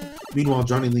problems at all. Meanwhile,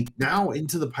 Johnny Link now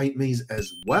into the pipe maze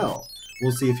as well.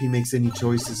 We'll see if he makes any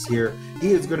choices here.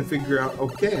 He is going to figure out,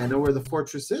 okay, I know where the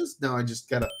fortress is. Now I just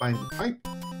got to find the pipe.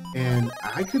 And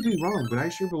I could be wrong, but I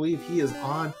sure believe he is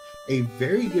on a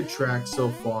very good track so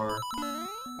far.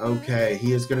 Okay,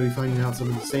 he is going to be finding out some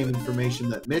of the same information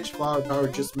that Mitch Flower Power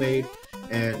just made,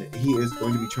 and he is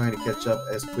going to be trying to catch up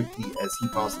as quickly as he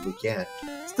possibly can.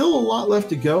 Still a lot left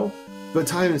to go, but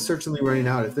time is certainly running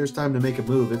out. If there's time to make a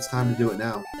move, it's time to do it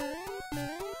now.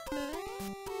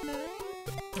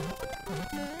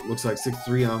 Looks like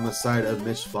 6-3 on the side of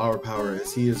Mitch Flower Power,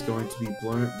 as he is going to be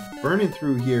burning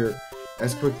through here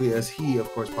as quickly as he, of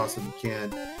course, possibly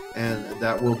can. And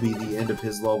that will be the end of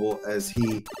his level, as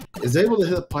he is able to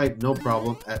hit the pipe no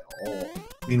problem at all.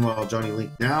 Meanwhile, Johnny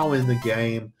Link now in the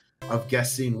game of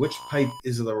guessing which pipe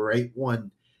is the right one.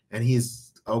 And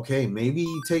he's, okay, maybe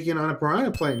taking on a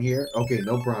piranha plant here. Okay,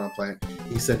 no piranha plant.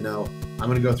 He said no. I'm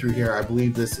going to go through here. I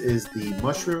believe this is the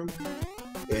mushroom.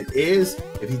 It is.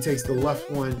 If he takes the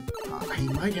left one, he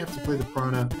might have to play the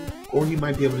piranha, or he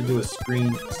might be able to do a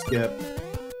screen skip.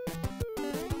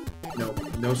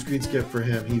 No screen skip for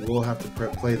him. He will have to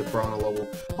play the piranha level.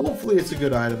 Hopefully it's a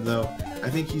good item, though. I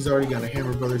think he's already got a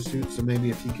Hammer Brothers suit, so maybe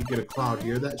if he could get a cloud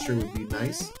here, that sure would be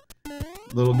nice.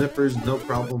 Little nippers, no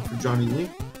problem for Johnny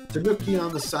Link. Tanuki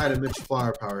on the side of Mitch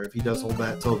Flower Power, if he does hold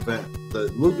that till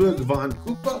the Ludwig von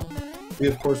Koopa. We,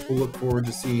 of course, will look forward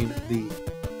to seeing the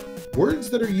words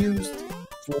that are used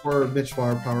for Mitch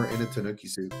Flower Power in a Tanuki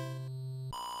suit.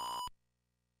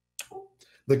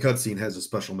 The cutscene has a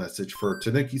special message for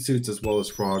Tanuki suits as well as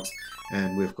frogs,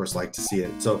 and we of course like to see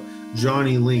it. So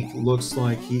Johnny Link looks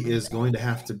like he is going to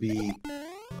have to be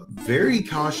very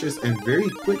cautious and very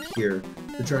quick here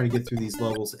to try to get through these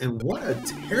levels. And what a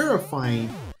terrifying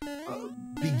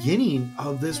beginning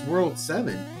of this World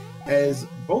 7, as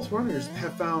both runners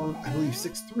have found, I believe,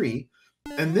 6-3,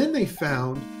 and then they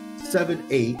found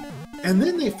 7-8, and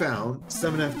then they found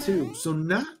 7F2. So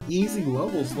not easy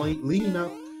levels leading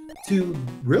up to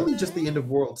really just the end of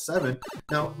World 7.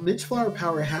 Now, Mitch Flower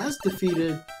Power has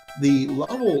defeated the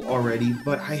level already,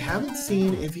 but I haven't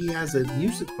seen if he has a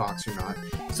music box or not.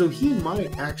 So he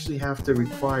might actually have to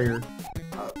require,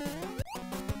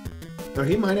 or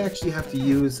he might actually have to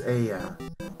use a,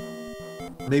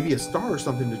 maybe a star or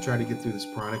something to try to get through this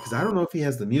piranha, because I don't know if he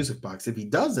has the music box. If he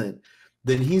doesn't,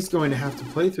 then he's going to have to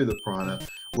play through the piranha,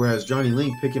 whereas Johnny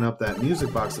Link picking up that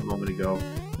music box a moment ago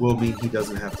will mean he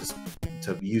doesn't have to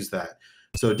use that.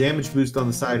 So damage boost on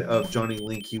the side of Johnny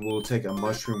Link. He will take a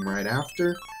mushroom right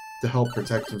after to help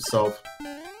protect himself,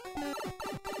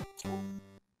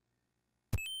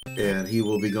 and he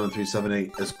will be going through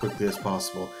 7-8 as quickly as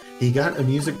possible. He got a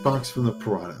music box from the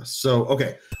piranha. So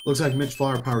okay, looks like Mitch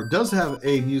Flower Power does have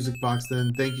a music box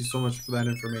then. Thank you so much for that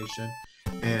information.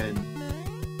 And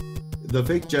the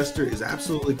fake jester is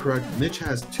absolutely correct. Mitch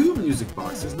has 2 music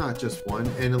boxes, not just one,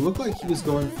 and it looked like he was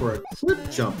going for a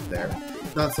clip jump there.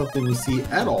 Not something we see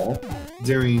at all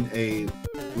during a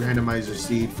randomizer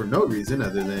seed for no reason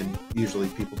other than usually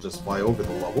people just fly over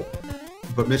the level.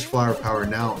 But Mitch Flower Power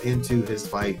now into his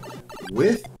fight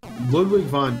with Ludwig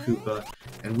von Koopa,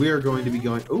 and we are going to be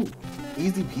going, oh,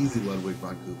 easy peasy Ludwig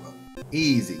von Koopa.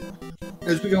 Easy.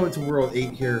 As we go into World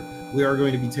 8 here, we are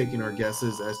going to be taking our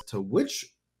guesses as to which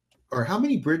or how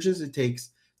many bridges it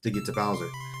takes to get to Bowser.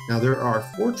 Now there are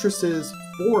fortresses,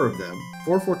 4 of them,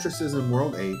 4 fortresses in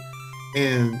World 8,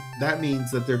 And that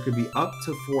means that there could be up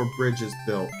to 4 bridges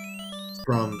built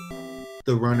from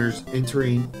the runners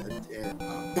entering,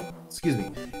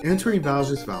 entering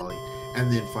Bowser's Valley,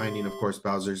 and then finding, of course,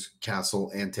 Bowser's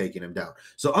castle and taking him down.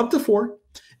 So up to 4,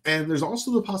 and there's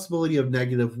also the possibility of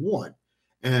 -1.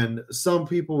 And some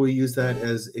people will use that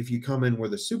as if you come in where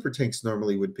the super tanks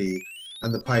normally would be,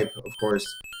 and the pipe, of course,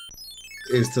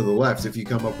 is to the left. If you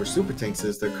come up where super tanks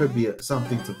is, there could be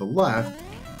something to the left,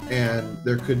 and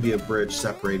there could be a bridge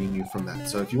separating you from that.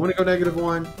 So if you want to go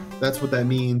 -1, that's what that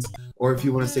means. Or if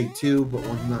you want to say 2, but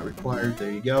one's not required,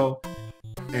 there you go.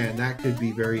 And that could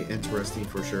be very interesting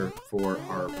for sure for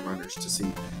our runners to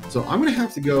see. So I'm going to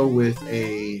have to go with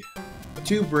a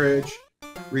 2 bridge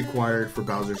required for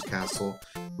Bowser's Castle.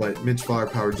 But Mitch Flower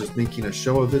Power just making a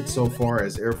show of it so far,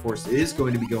 as Air Force is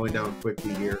going to be going down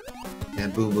quickly here.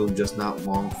 And Boom Boom just not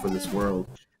long for this world,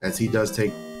 as he does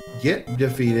get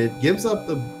defeated, gives up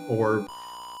the orb,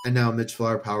 and now Mitch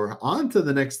Flower Power on to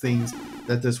the next things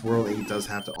that this World 8 does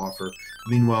have to offer.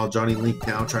 Meanwhile, Johnny Link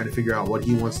now trying to figure out what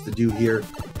he wants to do here,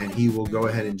 and he will go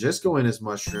ahead and just go in his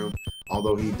mushroom,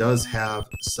 although he does have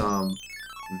some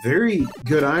very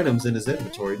good items in his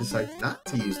inventory, decides not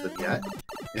to use them yet,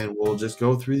 and we'll just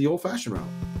go through the old-fashioned route.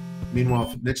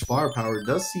 Meanwhile, Mitch Flower Power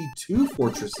does see 2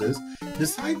 fortresses,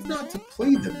 decides not to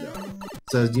play them though.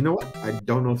 Says, you know what, I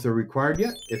don't know if they're required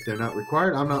yet. If they're not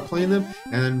required, I'm not playing them.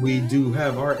 And then we do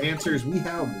have our answers. We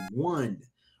have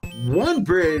one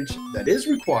bridge that is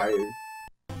required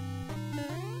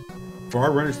for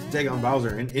our runners to take on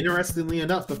Bowser. And interestingly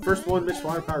enough, the first one Mitch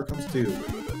Flower Power comes to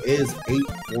is 8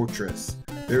 Fortress.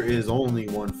 There is only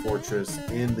 1 fortress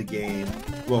in the game,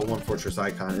 well, 1 fortress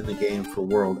icon in the game for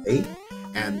World 8.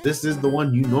 And this is the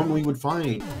one you normally would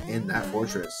find in that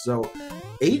fortress. So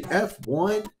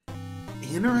 8F1,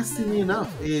 interestingly enough,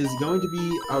 is going to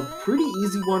be a pretty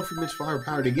easy one for Mitch Flower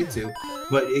Power to get to.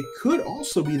 But it could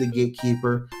also be the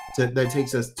gatekeeper that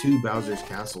takes us to Bowser's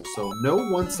Castle. So no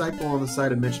 1 cycle on the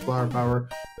side of Mitch Flower Power.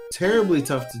 Terribly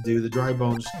tough to do. The Dry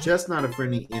Bones just not a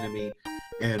friendly enemy.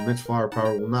 And Mitch Flower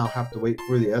Power will now have to wait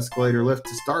for the escalator lift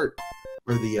to start.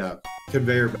 Or the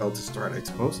conveyor belt to start, I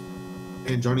suppose.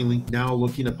 And Johnny Link now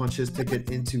looking to punch his ticket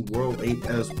into World 8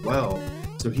 as well.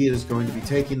 So he is going to be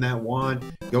taking that wand,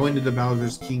 going into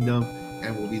Bowser's Kingdom,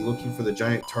 and will be looking for the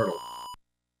giant turtle.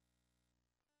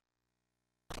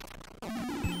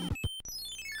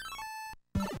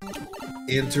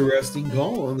 Interesting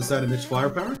call on the side of Mitch Flower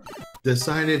Power.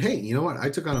 Decided, hey, you know what? I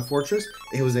took on a fortress.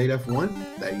 It was 8F1.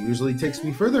 That usually takes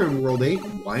me further in World 8.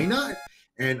 Why not?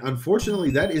 And unfortunately,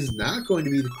 that is not going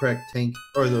to be the correct tank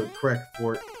or the correct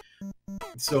fort.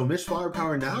 So Mitch Flower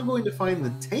Power now going to find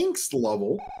the tanks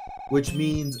level, which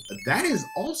means that is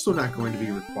also not going to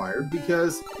be required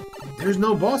because there's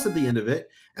no boss at the end of it,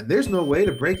 and there's no way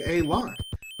to break a lock.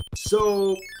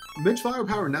 So Mitch Flower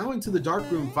Power now into the dark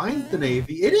room finds the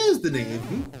Navy. It is the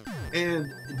Navy, and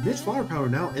Mitch Flower Power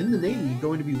now in the Navy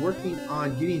going to be working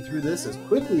on getting through this as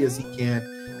quickly as he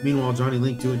can. Meanwhile, Johnny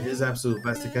Link doing his absolute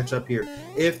best to catch up here.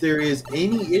 If there is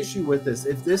any issue with this,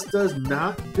 if this does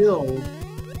not build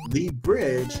the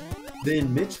bridge,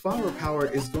 then Mitch Flower Power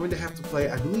is going to have to play,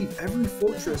 I believe, every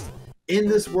fortress in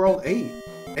this World 8.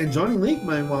 And Johnny Link,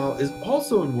 meanwhile, is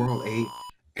also in World 8.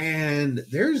 And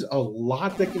there's a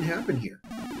lot that can happen here.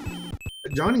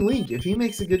 Johnny Link, if he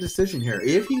makes a good decision here,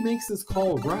 if he makes this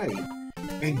call right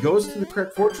and goes to the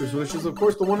correct fortress, which is, of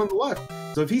course, the one on the left.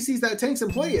 So if he sees that tanks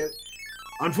and play it,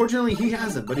 unfortunately, he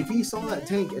hasn't. But if he saw that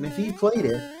tank and if he played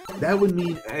it, that would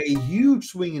mean a huge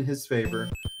swing in his favor.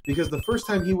 Because the first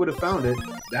time he would have found it,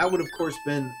 that would, of course,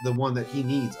 been the one that he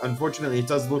needs. Unfortunately, it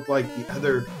does look like the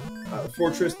other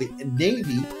fortress, the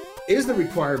Navy, is the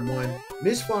required one.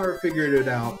 Mitch Flower figured it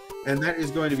out, and that is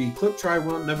going to be clip try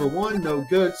one, number 1, no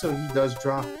good, so he does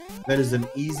drop. That is an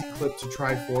easy clip to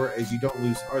try for, as you don't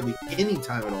lose hardly any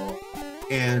time at all.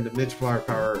 And Mitch Flower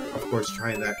Power, of course,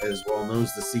 trying that as well,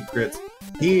 knows the secrets.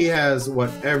 He has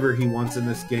whatever he wants in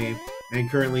this game, and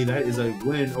currently that is a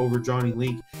win over Johnny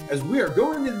Link. As we are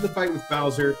going into the fight with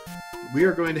Bowser, we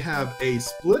are going to have a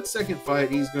split-second fight.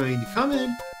 He's going to come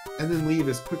in and then leave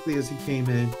as quickly as he came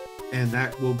in, and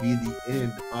that will be the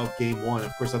end of Game 1.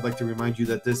 Of course, I'd like to remind you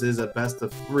that this is a best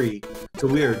of 3, so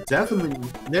we are definitely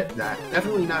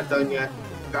not done yet.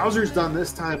 Bowser's done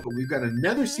this time, but we've got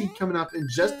another seed coming up in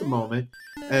just a moment,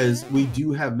 as we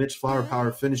do have Mitch Flower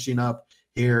Power finishing up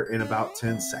here in about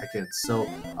 10 seconds. So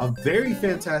a very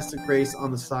fantastic race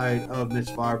on the side of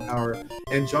Mitch Flower Power,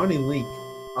 and Johnny Link,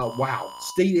 wow,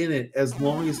 stayed in it as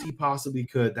long as he possibly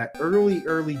could. That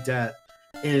early death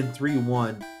in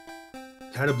 3-1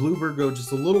 had a Bluebird go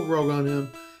just a little rogue on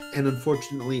him, And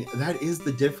unfortunately, that is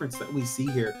the difference that we see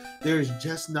here. There is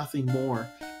just nothing more.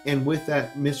 And with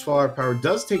that, Mitch Firepower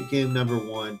does take game number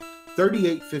 1.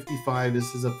 38:55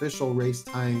 is his official race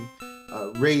time.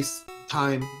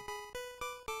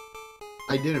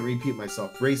 I didn't repeat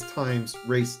myself. Race time.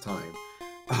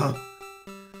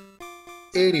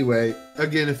 Anyway,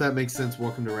 again, if that makes sense,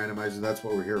 welcome to Randomizer. That's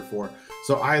what we're here for.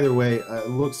 So either way, it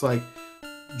looks like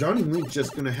Johnny Link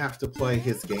just going to have to play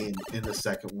his game in the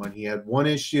second one. He had one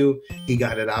issue. He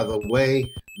got it out of the way.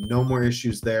 No more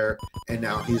issues there. And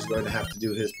now he's going to have to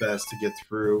do his best to get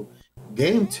through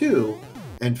game 2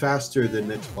 and faster than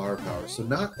Mitch Firepower. So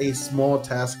not a small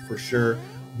task for sure.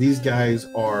 These guys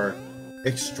are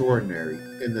extraordinary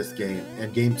in this game.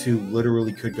 And game 2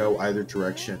 literally could go either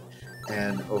direction.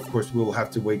 And of course, we'll have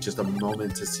to wait just a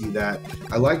moment to see that.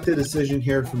 I like the decision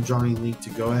here from Johnny Link to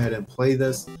go ahead and play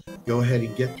this. Go ahead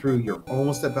and get through. You're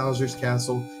almost at Bowser's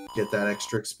Castle. Get that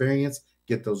extra experience.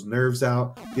 Get those nerves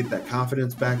out. Get that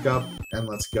confidence back up. And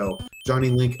let's go. Johnny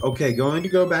Link, okay, going to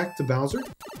go back to Bowser.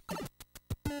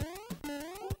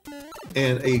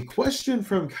 And a question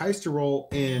from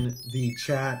Keisterroll in the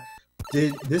chat.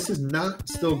 This is not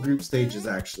still group stages,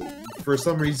 actually. For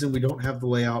some reason, we don't have the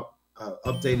layout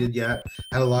updated yet.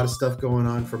 Had a lot of stuff going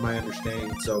on from my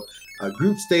understanding. So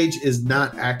group stage is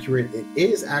not accurate. It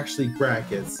is actually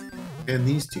brackets. And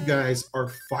these two guys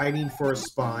are fighting for a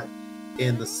spot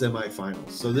in the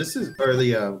semifinals. So this is, or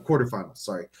the quarterfinals,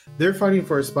 sorry. They're fighting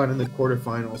for a spot in the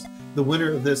quarterfinals. The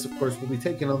winner of this, of course, will be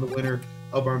taking on the winner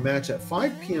of our match at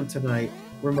 5 p.m. tonight,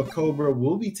 where Macobra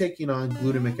will be taking on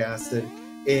glutamic acid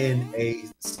in a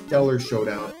stellar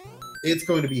showdown. It's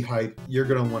going to be hype. You're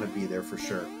going to want to be there for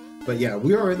sure. But yeah,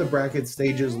 we are in the bracket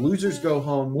stages. Losers go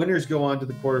home, winners go on to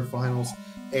the quarterfinals,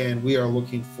 and we are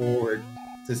looking forward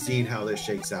to seeing how this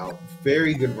shakes out.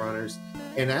 Very good runners.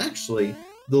 And actually,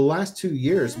 the last 2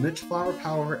 years, Mitch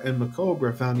Firepower and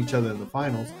Macobra found each other in the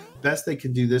finals. Best they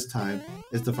can do this time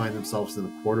is to find themselves in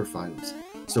the quarterfinals.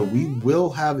 So we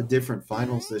will have a different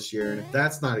finals this year. And if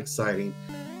that's not exciting,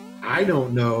 I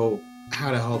don't know how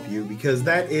to help you, because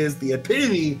that is the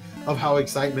epitome of how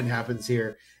excitement happens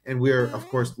here. And we're, of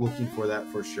course, looking for that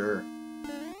for sure.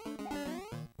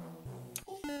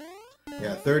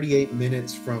 Yeah, 38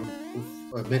 minutes from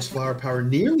Mitch Firepower,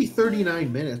 nearly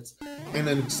 39 minutes, and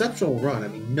an exceptional run. I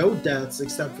mean, no deaths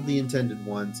except for the intended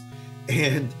ones.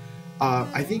 And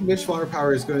I think Mitch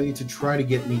Firepower is going to try to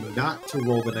get me not to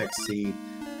roll the next seed,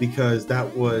 because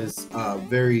that was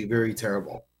very, very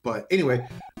terrible. But anyway,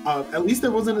 at least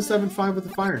there wasn't a 7-5 with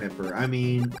the Fire Nipper. I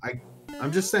mean,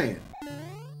 I'm just saying.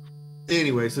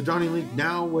 Anyway, so Johnny Link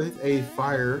now with a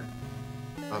Fire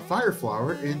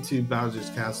Flower into Bowser's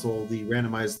Castle. The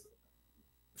randomized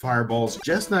fireballs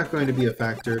just not going to be a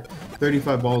factor.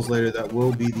 35 balls later, that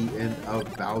will be the end of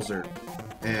Bowser.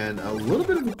 And a little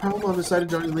bit of a problem on the side of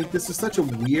Johnny Link. This is such a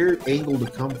weird angle to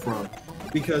come from,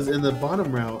 because in the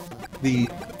bottom route, the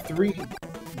three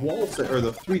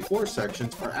floor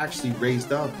sections are actually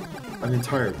raised up an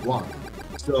entire block.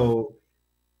 So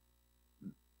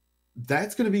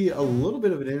that's going to be a little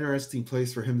bit of an interesting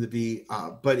place for him to be,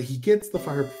 but he gets the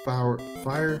Fire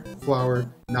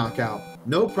Flower knockout.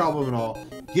 No problem at all.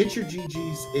 Get your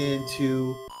GGs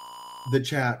into the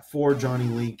chat for Johnny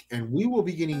Link, and we will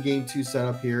be getting game 2 set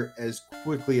up here as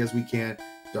quickly as we can.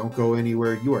 Don't go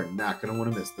anywhere. You are not going to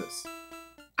want to miss this.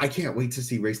 I can't wait to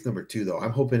see race number 2, though.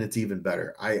 I'm hoping it's even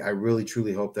better. I really,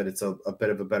 truly hope that it's a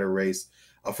bit of a better race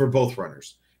for both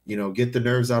runners. You know, get the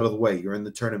nerves out of the way. You're in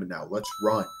the tournament now. Let's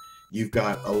run. You've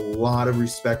got a lot of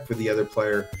respect for the other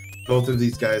player. Both of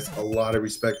these guys, a lot of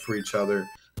respect for each other,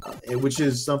 which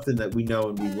is something that we know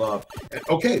and we love. And,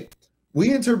 okay,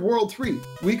 we entered World 3.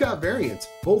 We got variants.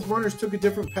 Both runners took a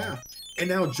different path. And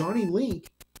now Johnny Link,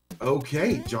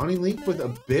 okay, Johnny Link with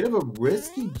a bit of a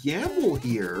risky gamble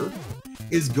here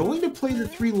is going to play the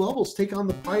 3 levels, take on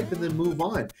the pipe, and then move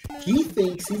on. He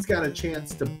thinks he's got a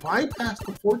chance to bypass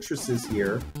the fortresses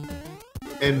here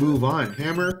and move on.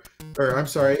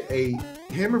 A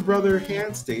Hammer Brother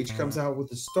hand stage comes out with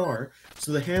a star,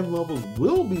 so the hand levels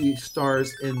will be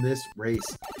stars in this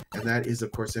race, and that is,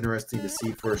 of course, interesting to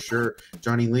see for sure.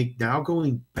 Johnny Link now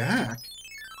going back.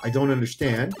 I don't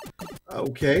understand.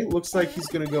 Okay, looks like he's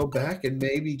going to go back and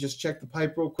maybe just check the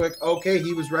pipe real quick. Okay,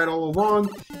 he was right all along.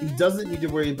 He doesn't need to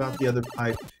worry about the other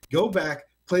pipe. Go back,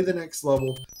 play the next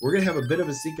level. We're going to have a bit of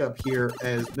a sync up here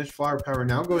as Mitch Firepower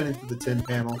now going into the 10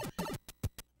 panel,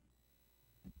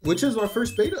 which is our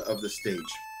first beta of the stage.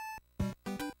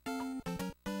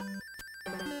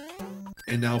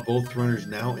 And now both runners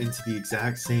now into the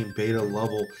exact same beta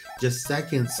level, just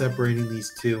seconds separating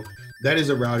these two. That is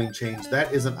a routing change.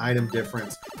 That is an item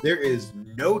difference. There is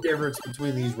no difference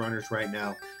between these runners right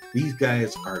now. These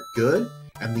guys are good,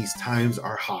 and these times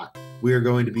are hot. We are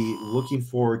going to be looking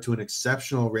forward to an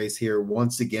exceptional race here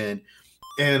once again.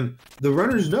 And the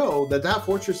runners know that that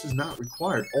fortress is not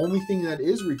required. Only thing that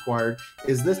is required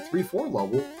is this 3-4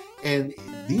 level, and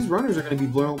these runners are going to be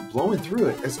blowing through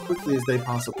it as quickly as they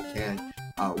possibly can,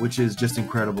 which is just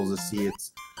incredible to see.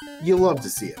 You love to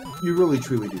see it. You really,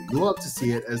 truly do. You love to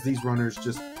see it, as these runners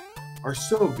just are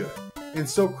so good and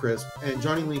so crisp. And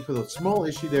Johnny Link, with a small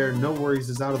issue there, no worries,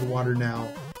 is out of the water now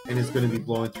and is going to be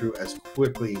blowing through as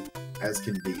quickly as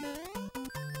can be.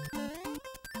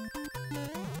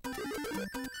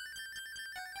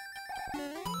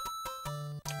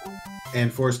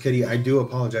 And Forest Kitty, I do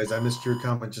apologize. I missed your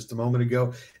comment just a moment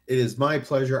ago. It is my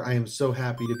pleasure. I am so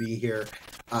happy to be here.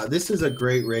 This is a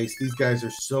great race. These guys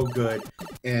are so good,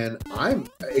 and I'm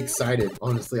excited.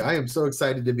 Honestly, I am so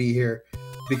excited to be here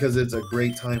because it's a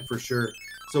great time for sure.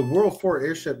 So World 4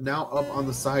 airship now up on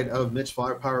the side of Mitch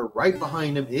Firepower. Right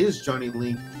behind him is Johnny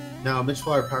Link. Now Mitch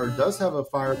Firepower does have a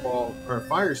fireball or a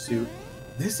fire suit.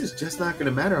 This is just not going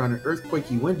to matter on an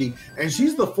earthquakey Wendy, and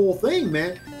she's the full thing,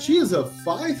 man. She is a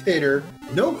 5-hitter,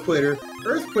 no quitter,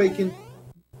 earthquaking,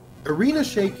 arena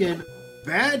shaking,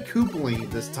 bad Koopaling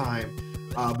this time,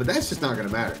 but that's just not going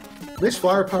to matter. Mitch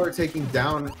Firepower taking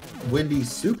down Wendy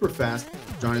super fast.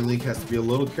 Johnny Link has to be a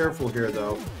little careful here,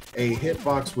 though. A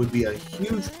hitbox would be a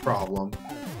huge problem.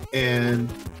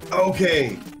 And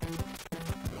okay,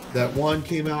 that one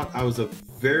came out. I was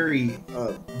very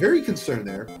concerned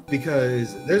there,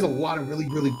 because there's a lot of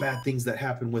really bad things that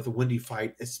happen with a Wendy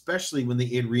fight, especially when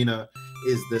the arena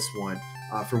is this one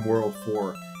from World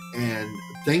 4. And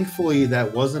thankfully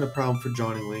that wasn't a problem for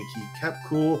Johnny Link. He kept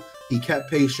cool, he kept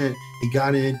patient, he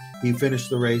got in, he finished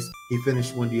the race, he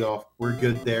finished Wendy off. We're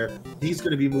good there. He's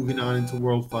going to be moving on into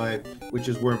World 5, which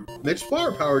is where Mitch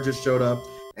Firepower just showed up,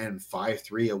 and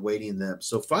 5-3 awaiting them.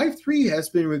 So 5-3 has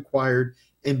been required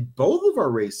in both of our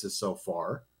races so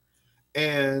far,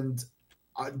 and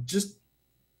just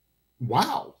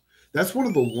wow, that's one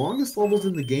of the longest levels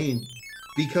in the game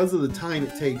because of the time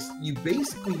it takes. You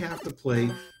basically have to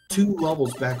play 2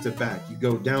 levels back to back. You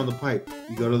go down the pipe,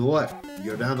 you go to the left,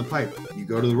 you go down the pipe, you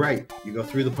go to the right, you go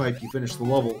through the pipe, you finish the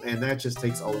level, and that just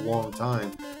takes a long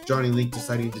time. Johnny Link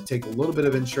deciding to take a little bit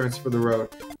of insurance for the road,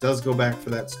 does go back for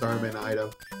that Starman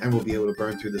item, and will be able to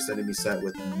burn through this enemy set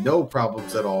with no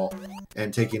problems at all,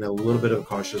 and taking a little bit of a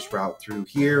cautious route through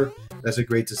here. That's a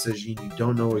great decision. You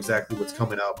don't know exactly what's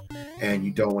coming up, and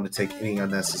you don't want to take any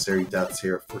unnecessary deaths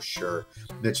here for sure.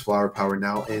 Mitch Firepower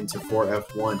now into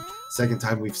 4F1. Second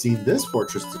time we've seen this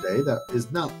fortress today. That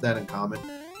is not that uncommon.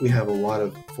 We have a lot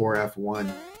of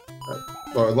 4F1,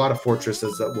 or a lot of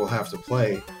fortresses that we'll have to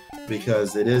play,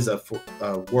 because it is a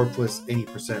warpless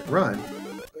 80% run.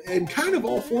 And kind of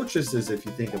all fortresses, if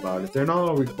you think about it. They're not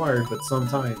all required, but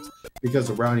sometimes, because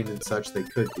of routing and such, they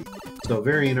could be. So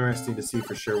very interesting to see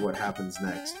for sure what happens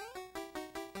next.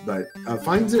 But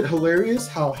finds it hilarious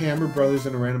how Hammer Brothers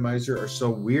and a Randomizer are so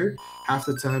weird. Half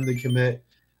the time they commit...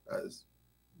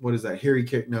 what is that? Harry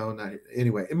kick? No, not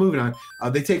anyway. Moving on.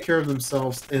 They take care of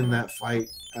themselves in that fight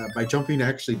by jumping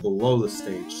actually below the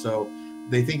stage. So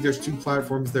they think there's 2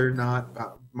 platforms. They're not.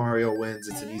 Mario wins.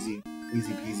 It's an easy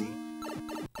peasy.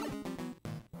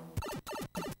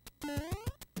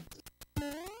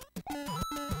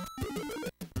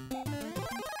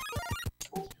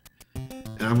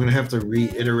 And I'm going to have to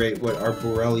reiterate what our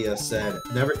Borrelia said.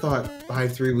 Never thought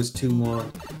 5-3 was too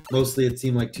long. Mostly it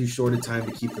seemed like too short a time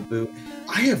to keep the boot.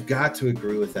 I have got to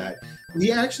agree with that.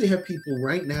 We actually have people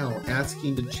right now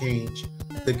asking to change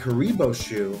the Karibo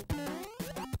shoe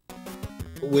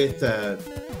with,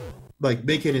 like,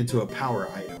 make it into a power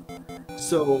item.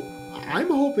 So I'm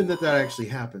hoping that actually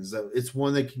happens. That it's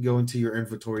one that can go into your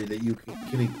inventory that you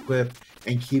can equip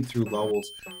and keep through levels.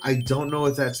 I don't know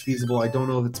if that's feasible. I don't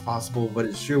know if it's possible, but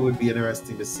it sure would be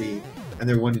interesting to see. And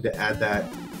they're wanting to add that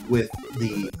with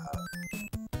the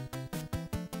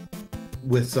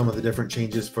with some of the different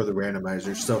changes for the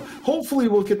randomizers. So hopefully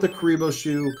we'll get the Karibo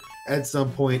shoe at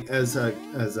some point as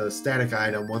a static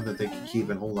item, one that they can keep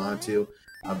and hold on to,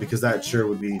 because that sure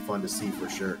would be fun to see for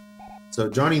sure. So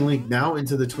Johnny Link now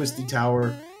into the Twisty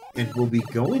Tower, and will be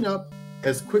going up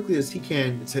as quickly as he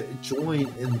can to join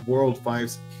in World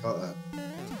 5's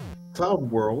Cloud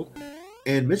World.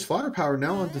 And Mitch Firepower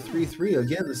now on to 3-3.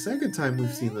 Again, the second time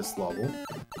we've seen this level.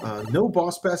 No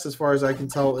boss pass as far as I can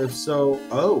tell. If so,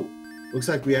 oh, looks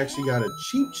like we actually got a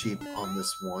cheap on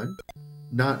this one.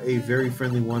 Not a very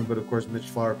friendly one, but of course Mitch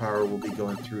Firepower will be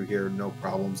going through here, no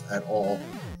problems at all.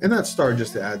 And that star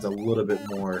just adds a little bit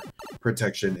more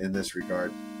protection in this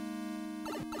regard.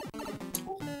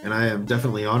 And I am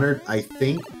definitely honored. I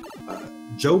think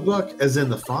Joe Buck, as in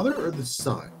the father or the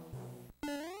son?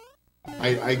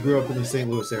 I grew up in the St.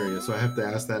 Louis area, so I have to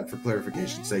ask that for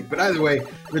clarification's sake. But either way,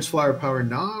 Mitch Flower Power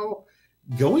now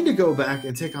going to go back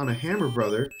and take on a Hammer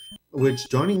Brother, which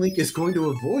Johnny Link is going to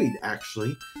avoid,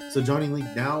 actually. So Johnny Link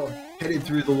now headed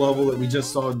through the level that we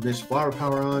just saw Mitch Flower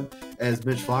Power on, as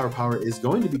Mitch Flower Power is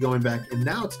going to be going back, and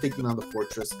now it's taking on the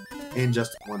Fortress in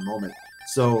just one moment.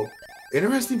 So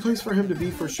interesting place for him to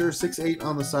be for sure. 6'8"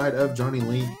 on the side of Johnny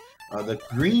Link. The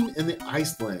green in the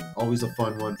Iceland, always a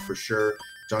fun one for sure.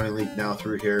 Johnny Link now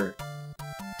through here.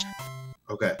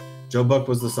 Okay, Joe Buck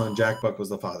was the son, Jack Buck was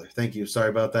the father. Thank you, sorry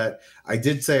about that. I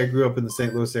did say I grew up in the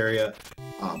St. Louis area,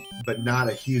 but not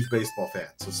a huge baseball fan.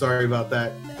 So sorry about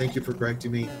that. Thank you for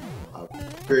correcting me.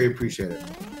 Very appreciated.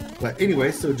 But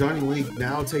anyway, so Johnny Link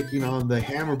now taking on the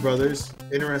Hammer Brothers.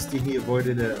 Interesting, he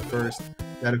avoided it at first.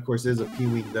 That, of course, is a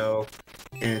P-Wing, though.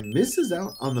 And misses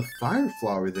out on the Fire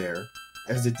Flower there,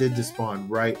 as it did despawn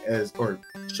right as, or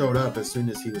showed up as soon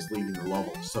as he was leaving the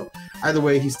level. So either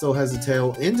way, he still has a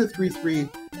tail into 3-3.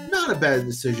 Not a bad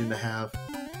decision to have.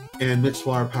 And Mitch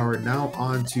Flower Power now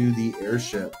onto the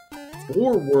airship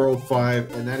for World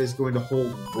 5, and that is going to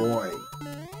hold Roy.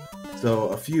 So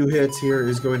a few hits here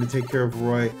is going to take care of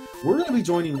Roy. We're going to be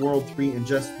joining World 3 in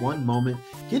just one moment.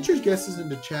 Get your guesses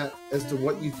into chat as to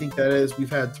what you think that is.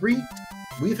 We've had 3,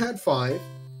 we've had 5,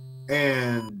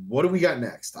 and what do we got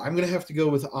next? I'm going to have to go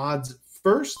with odds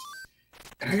first,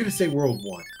 and I'm going to say World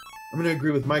 1. I'm going to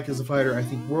agree with Mike as a fighter. I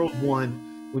think World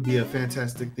 1 would be a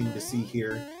fantastic thing to see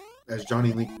here, as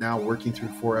Johnny Link now working through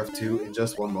 4F2 in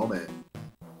just one moment.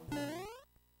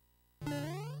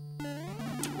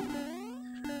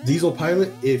 Diesel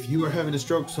Pilot, if you are having a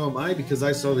stroke, so am I, because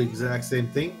I saw the exact same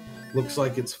thing. Looks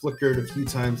like it's flickered a few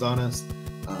times on us,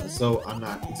 so I'm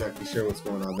not exactly sure what's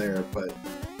going on there, but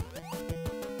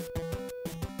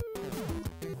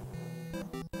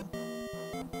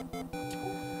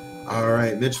all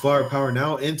right, Mitch Flower Power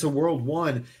now into World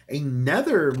 1.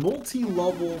 Another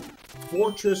multi-level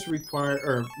fortress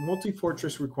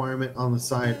multi-fortress requirement on the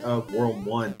side of World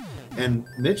 1. And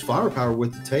Mitch Flower Power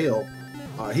with the tail,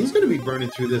 he's going to be burning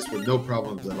through this with no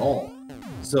problems at all.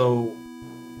 So,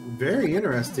 very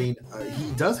interesting.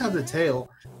 He does have the tail.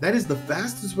 That is the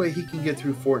fastest way he can get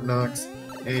through Fort Knox,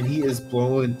 and he is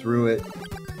blowing through it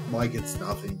like it's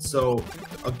nothing. So,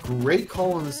 a great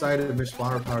call on the side of Mitch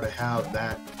Flower Power to have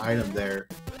that item there.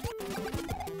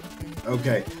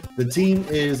 Okay, the team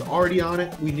is already on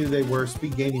it. We knew they were.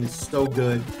 Speed Gaming is so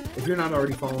good. If you're not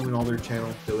already following all their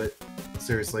channels, do it.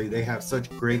 Seriously, they have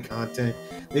such great content.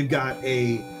 They've got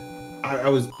I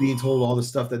was being told all the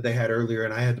stuff that they had earlier,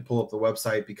 and I had to pull up the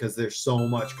website because there's so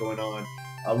much going on.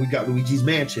 We've got Luigi's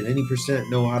Mansion, any percent,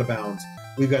 no out of bounds.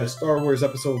 We've got a Star Wars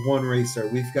Episode 1 racer.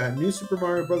 We've got New Super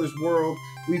Mario Brothers World.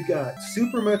 We've got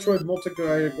Super Metroid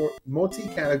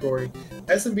multi-category,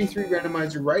 SMB3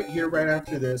 randomizer right here, right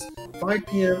after this. 5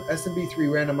 p.m. SMB3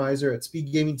 randomizer at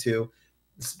Speed Gaming 2.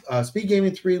 Speed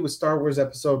Gaming 3 with Star Wars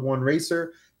Episode 1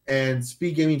 racer. And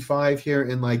Speed Gaming 5 here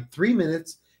in like 3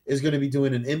 minutes is going to be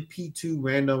doing an MP2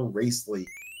 random race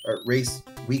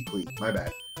weekly. My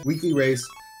bad. Weekly race.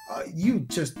 You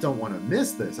just don't want to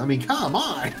miss this. I mean, come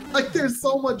on. Like, there's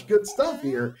so much good stuff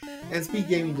here. And Speed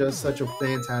Gaming does such a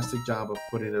fantastic job of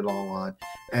putting it all on.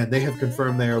 And they have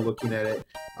confirmed they are looking at it.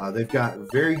 They've got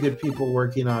very good people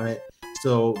working on it.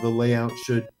 So the layout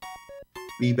should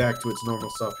be back to its normal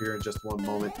stuff here in just one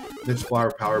moment. Mitch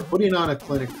Flower Power putting on a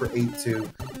clinic for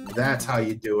 8-2. That's how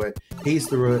you do it. He's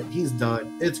through it. He's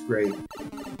done. It's great.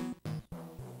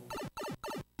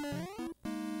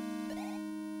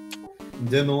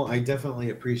 Dimmel, I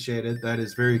definitely appreciate it. That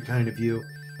is very kind of you.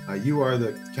 You are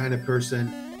the kind of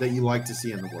person that you like to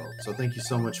see in the world. So thank you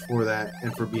so much for that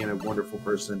and for being a wonderful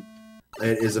person.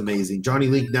 It is amazing. Johnny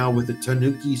Link now with the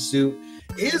Tanuki suit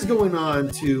is going on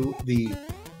to the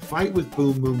fight with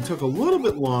Boom Boom. Took a little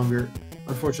bit longer.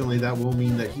 Unfortunately, that will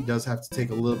mean that he does have to take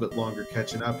a little bit longer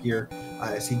catching up here,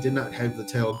 as he did not have the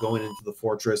tail going into the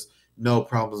fortress. No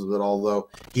problems with it all, though.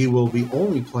 He will be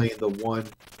only playing the one.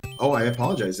 Oh, I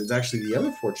apologize. It's actually the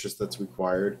other fortress that's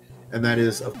required, and that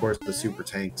is, of course, the super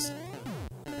tanks.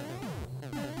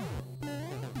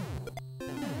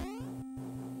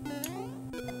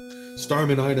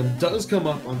 Starman item does come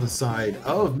up on the side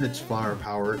of Mitch Flower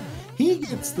Power. He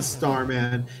gets the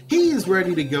Starman. He is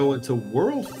ready to go into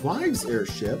World 5's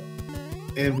airship,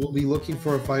 and we'll be looking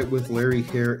for a fight with Larry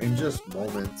here in just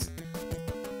moments.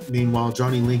 Meanwhile,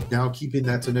 Johnny Link now keeping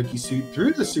that Tanuki suit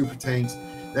through the super tanks.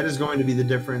 That is going to be the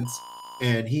difference,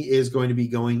 and he is going to be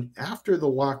going after the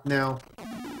lock now.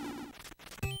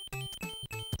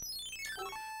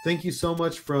 Thank you so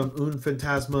much from Un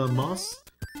Fantasma Moss.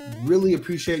 Really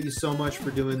appreciate you so much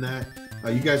for doing that.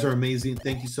 You guys are amazing.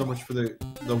 Thank you so much for the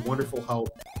wonderful help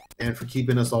and for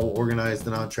keeping us all organized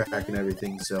and on track and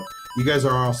everything. So you guys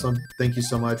are awesome. Thank you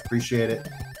so much. Appreciate it.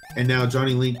 And now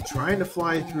Johnny Link trying to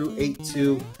fly through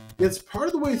 8-2. Gets part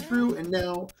of the way through, and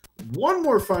now one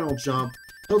more final jump.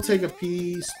 He'll take a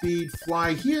P-speed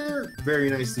fly here. Very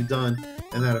nicely done.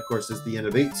 And that, of course, is the end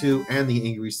of 8-2 and the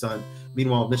Angry Sun.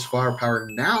 Meanwhile, Mitch Flower Power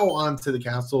now onto the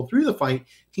castle through the fight.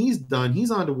 He's done.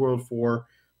 He's on to World 4.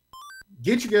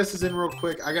 Get your guesses in real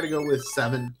quick. I got to go with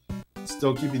 7.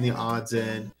 Still keeping the odds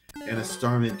in. And a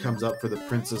Starman comes up for the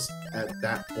Princess at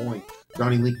that point.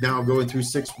 Johnny Link now going through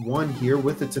 6-1 here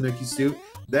with the Tanuki suit.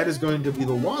 That is going to be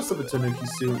the loss of a Tanuki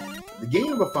suit, the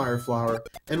gain of a Fire Flower,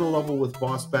 and a level with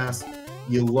Boss Bass.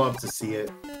 You love to see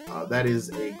it. That is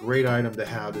a great item to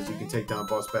have, as you can take down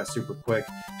Boss Bass super quick.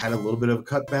 Had a little bit of a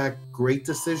cutback. Great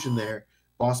decision there.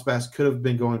 Boss Bass could have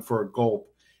been going for a gulp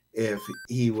if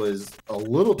he was a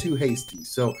little too hasty.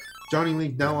 So Johnny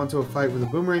Link now onto a fight with a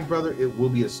Boomerang Brother. It will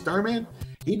be a Starman.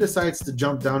 He decides to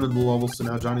jump down in the level, so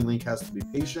now Johnny Link has to be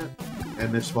patient.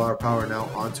 And Mitch Flower Power now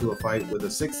onto a fight with a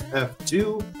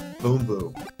 6F2 Boom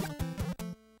Boom.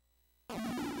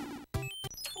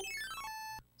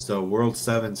 So World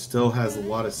 7 still has a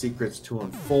lot of secrets to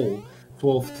unfold.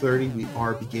 12:30, we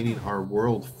are beginning our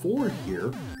World 4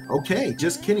 here. Okay,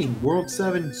 just kidding. World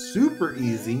 7, super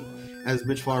easy, as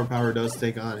Mitch Flower Power does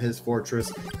take on his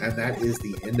fortress, and that is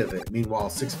the end of it. Meanwhile,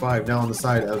 6-5 now on the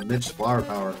side of Mitch Flower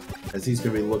Power, as he's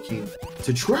going to be looking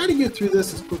to try to get through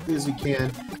this as quickly as he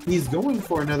can. He's going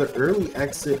for another early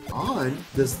exit on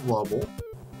this level.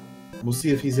 We'll see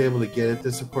if he's able to get it.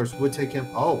 This, of course, would take him...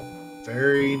 Oh,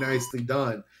 very nicely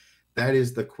done. That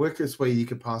is the quickest way you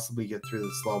could possibly get through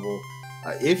this level,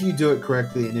 if you do it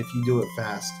correctly and if you do it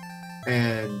fast.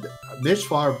 And Mitch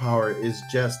Flower Power is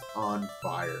just on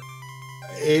fire.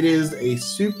 It is a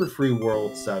super free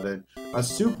World 7, a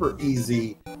super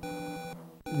easy,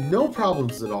 no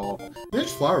problems at all.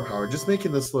 Mitch Flower Power just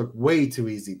making this look way too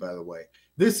easy, by the way.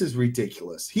 This is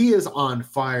ridiculous. He is on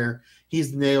fire.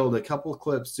 He's nailed a couple of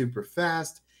clips super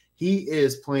fast. He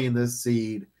is playing this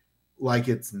seed like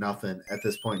it's nothing at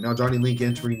this point. Now Johnny Link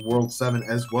entering World 7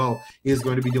 as well. He is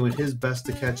going to be doing his best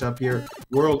to catch up here.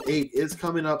 World 8 is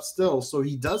coming up still, so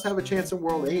he does have a chance in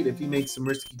World 8 if he makes some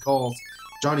risky calls.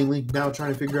 Johnny Link now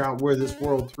trying to figure out where this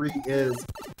World 3 is,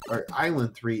 or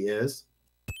Island 3 is.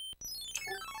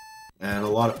 And a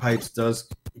lot of pipes does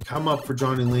come up for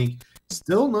Johnny Link.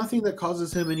 Still nothing that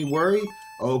causes him any worry.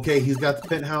 Okay, he's got the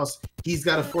penthouse. He's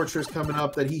got a fortress coming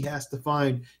up that he has to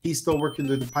find. He's still working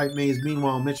through the pipe maze.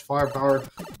 Meanwhile, Mitch Flower Power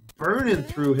burning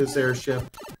through his airship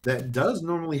that does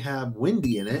normally have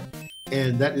Wendy in it.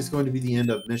 And that is going to be the end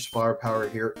of Mitch Flower Power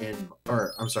here in,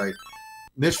 or I'm sorry,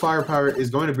 Mitch Flower Power is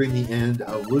going to bring the end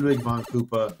of Ludwig von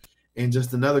Koopa in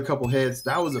just another couple hits.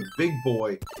 That was a big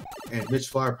boy. And Mitch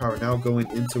Flower Power now going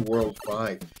into World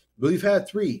 5. We've had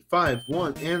 3, 5,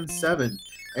 1, and 7.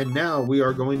 And now we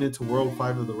are going into World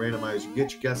 5 of the Randomizer.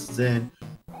 Get your guesses in.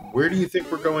 Where do you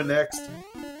think we're going next?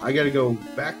 I got to go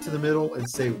back to the middle and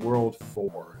say World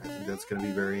 4. I think that's going to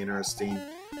be very interesting,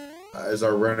 as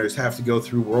our runners have to go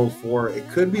through World 4. It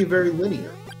could be very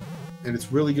linear, and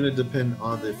it's really going to depend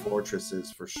on the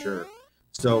fortresses for sure.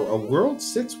 So a World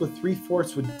 6 with 3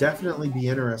 forts would definitely be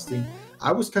interesting.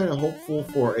 I was kind of hopeful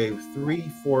for a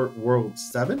 3-fort World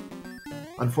 7.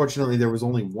 Unfortunately, there was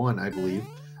only one, I believe.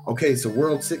 Okay, so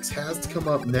World 6 has to come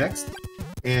up next.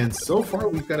 And so far,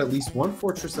 we've got at least one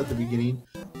fortress at the beginning,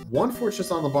 one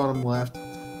fortress on the bottom left.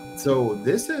 So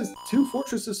this is 2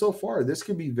 fortresses so far. This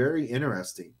could be very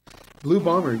interesting. Blue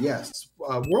Bomber, yes.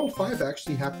 World 5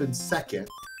 actually happened second.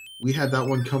 We had that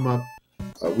one come up.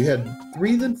 We had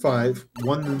 3, then 5,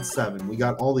 1, then 7. We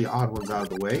got all the odd ones out of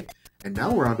the way. And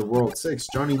now we're on to World 6.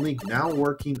 Johnny Link now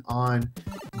working on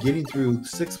getting through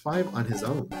 6-5 on his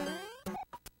own.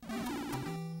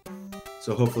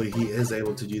 So hopefully he is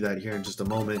able to do that here in just a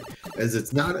moment, as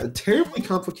it's not a terribly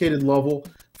complicated level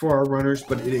for our runners,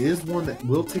 but it is one that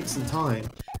will take some time,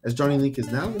 as Johnny Link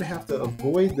is now going to have to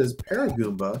avoid this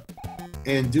Paragoomba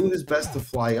and do his best to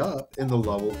fly up in the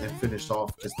level and finish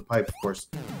off just the pipe, of course,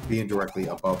 being directly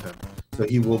above him. So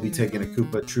he will be taking a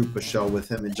Koopa Troopa shell with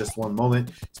him in just one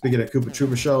moment. Speaking of Koopa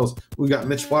Troopa shells, we got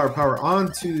Mitch Flower Power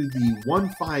onto the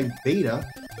 1-5 beta.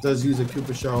 Does use a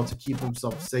Koopa shell to keep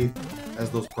himself safe,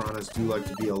 as those piranhas do like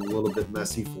to be a little bit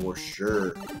messy for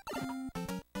sure.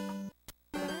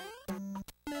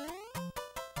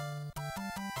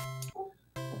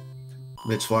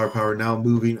 Mitch Flower Power now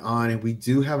moving on, and we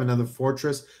do have another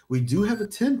fortress. We do have a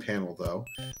 10 panel though,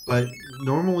 but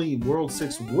normally World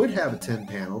 6 would have a 10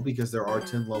 panel because there are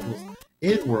 10 levels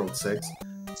in World 6.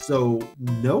 So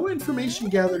no information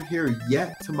gathered here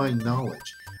yet to my knowledge.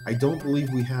 I don't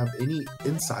believe we have any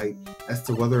insight as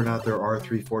to whether or not there are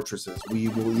 3 fortresses. We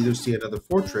will either see another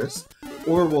fortress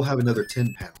or we'll have another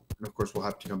 10 panel. And of course, we'll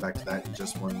have to come back to that in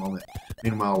just one moment.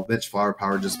 Meanwhile, Mitch Flower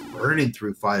Power just burning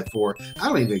through 5-4. I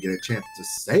don't even get a chance to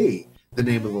say the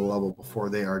name of the level before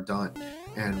they are done.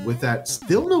 And with that,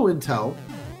 still no intel,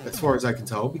 as far as I can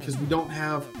tell, because we don't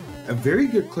have a very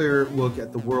good clear look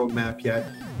at the world map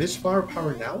yet. Mitch Flower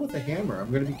Power now with a hammer. I'm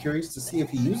going to be curious to see if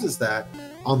he uses that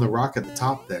on the rock at the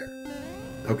top there.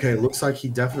 Okay, looks like he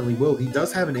definitely will. He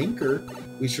does have an anchor.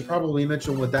 We should probably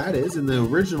mention what that is in the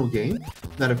original game.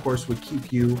 That, of course, would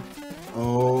keep you...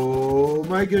 Oh,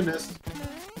 my goodness.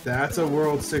 That's a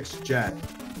World 6 jet.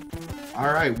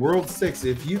 All right, World 6.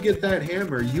 If you get that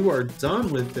hammer, you are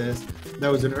done with this.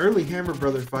 That was an early Hammer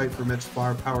Brother fight for Mitch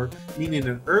Flower Power, meaning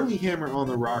an early hammer on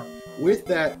the rock. With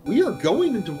that, we are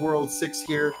going into World 6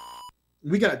 here.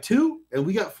 We got 2 and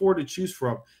we got 4 to choose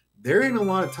from. There ain't a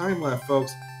lot of time left,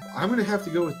 folks. I'm going to have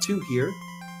to go with 2 here.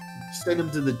 Send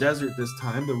them to the desert this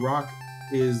time. The rock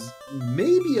is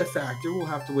maybe a factor. We'll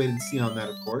have to wait and see on that,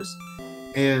 of course.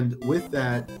 And with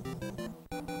that,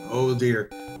 oh dear,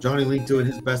 Johnny Link doing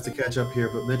his best to catch up here,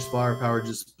 but Mitch Flower Power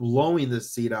just blowing this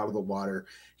seed out of the water.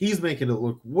 He's making it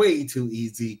look way too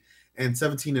easy, and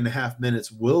 17.5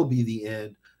 minutes will be the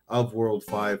end of World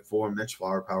 5 for Mitch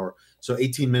Flower Power. So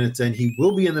 18 minutes in, he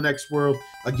will be in the next world.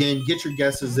 Again, get your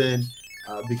guesses in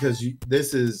because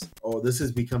this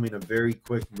is becoming a very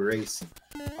quick race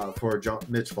for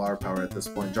Mitch Flower Power at this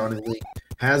point. Johnny Link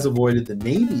has avoided the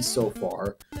Navy so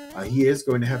far. He is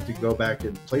going to have to go back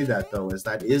and play that, though, as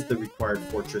that is the required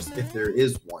fortress if there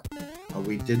is one.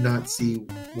 We did not see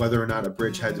whether or not a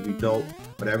bridge had to be built,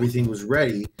 but everything was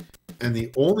ready. And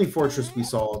the only fortress we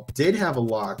saw did have a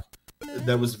lock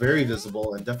that was very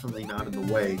visible and definitely not in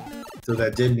the way. So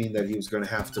that did mean that he was going to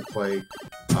have to play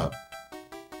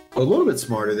a little bit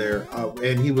smarter there.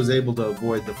 And he was able to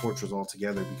avoid the fortress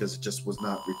altogether because it just was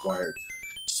not required.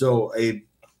 So a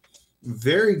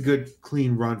very good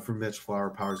clean run from Mitch Flower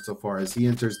Power so far as he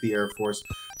enters the Air Force.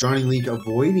 Johnny Link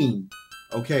avoiding.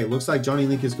 Okay, looks like Johnny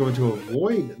Link is going to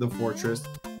avoid the fortress.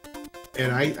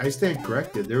 And I stand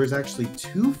corrected. There is actually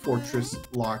 2 fortress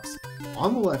locks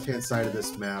on the left-hand side of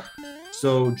this map.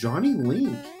 So Johnny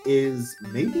Link is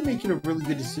maybe making a really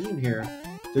good decision here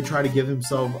to try to give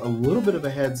himself a little bit of a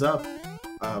heads up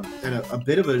and a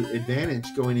bit of an advantage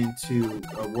going into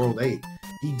World 8.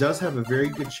 He does have a very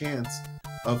good chance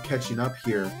of catching up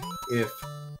here if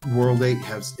World 8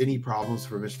 has any problems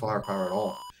for Mitch Flower Power at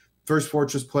all. First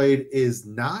fortress played is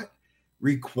not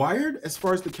required as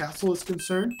far as the castle is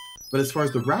concerned, but as far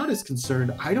as the route is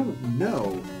concerned, I don't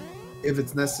know if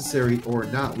it's necessary or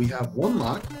not. We have 1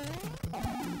 lock,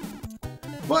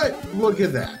 but look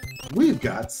at that. We've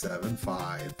got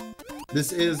 7-5.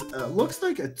 This is, looks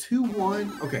like a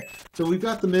 2-1. Okay, so we've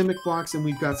got the Mimic blocks and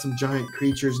we've got some giant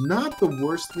creatures. Not the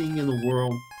worst thing in the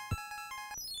world.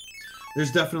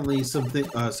 There's definitely some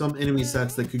enemy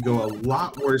sets that could go a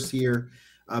lot worse here.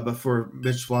 But for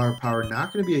Mitch Flower Power,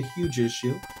 not going to be a huge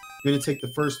issue. Going to take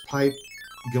the first pipe.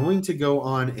 Going to go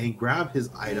on and grab his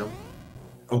item.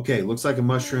 Okay, looks like a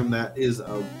mushroom. That is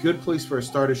a good place for a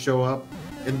star to show up.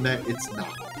 And that it's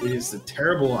not. It is a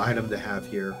terrible item to have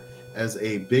here, as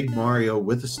a big Mario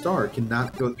with a star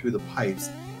cannot go through the pipes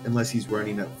unless he's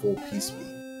running at full P speed.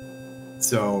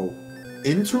 So,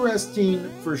 interesting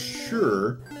for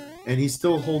sure. And he's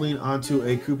still holding onto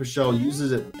a Koopa shell,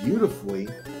 uses it beautifully,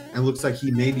 and looks like he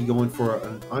may be going for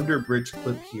an under bridge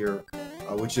clip here,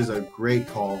 which is a great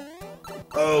call.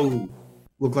 Oh,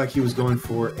 looked like he was going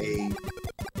for a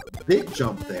bit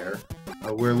jump there,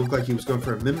 where it looked like he was going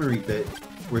for a memory bit,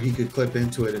 where he could clip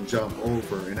into it and jump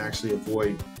over and actually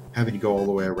avoid having to go all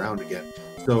the way around again.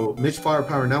 So Mitch Flower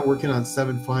Power now working on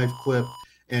 7-5 clip,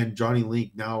 and Johnny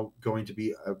Link now going to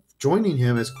be joining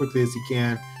him as quickly as he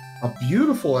can. A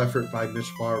beautiful effort by Mitch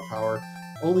Flower Power.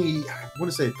 Only, I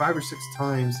want to say, 5 or 6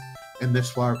 times, and Mitch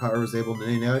Flower Power was able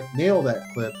to nail that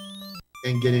clip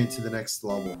and get into the next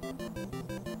level.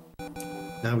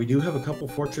 Now, we do have a couple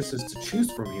fortresses to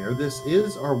choose from here. This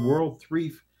is our World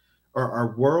 3, or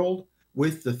our world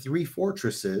with the 3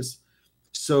 fortresses.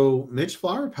 So Mitch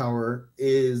Flower Power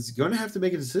is going to have to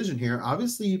make a decision here.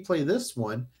 Obviously, you play this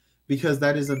one because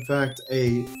that is, in fact,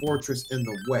 a fortress in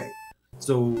the way.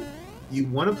 So you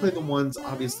want to play the ones,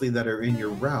 obviously, that are in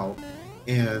your route,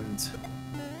 and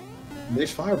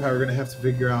Mitch Flower Power are going to have to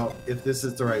figure out if this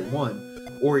is the right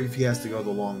one, or if he has to go the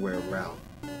long way around.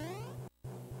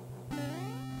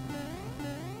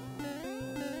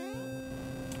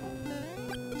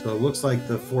 So it looks like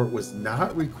the fort was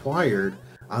not required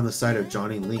on the side of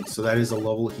Johnny Link, so that is a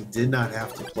level he did not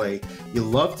have to play. You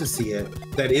love to see it.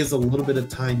 That is a little bit of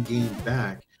time gained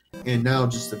back And now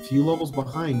just a few levels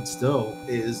behind still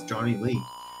is Johnny Link,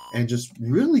 and just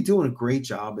really doing a great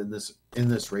job in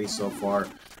this race so far.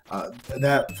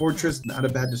 That fortress, not a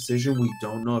bad decision. We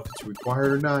don't know if it's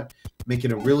required or not.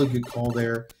 Making a really good call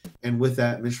there. And with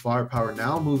that, Mitch Flower Power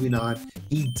now moving on.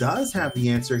 He does have the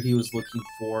answer he was looking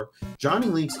for. Johnny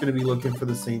Link's going to be looking for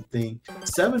the same thing.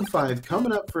 7-5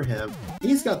 coming up for him.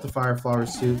 He's got the Fire Flower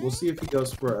suit. We'll see if he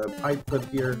goes for a pipe clip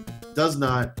here. Does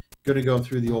not. Going to go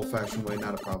through the old-fashioned way.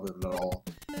 Not a problem at all.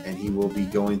 And he will be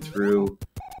going through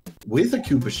with a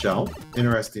Koopa shell.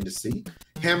 Interesting to see.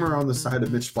 Hammer on the side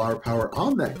of Mitch Flower Power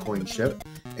on that coin chip.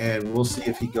 And we'll see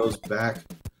if he goes back.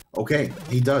 Okay,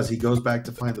 he does. He goes back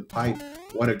to find the pipe.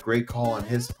 What a great call on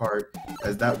his part,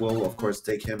 as that will, of course,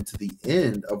 take him to the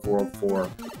end of World 4,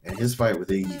 and his fight with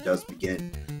Iggy does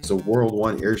begin. So World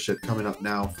 1 airship coming up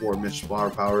now for Mitch Flower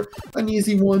Power. An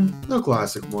easy one, no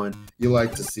classic one. You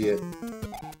like to see it.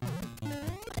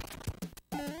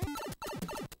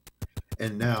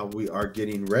 And now we are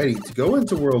getting ready to go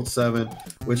into World 7,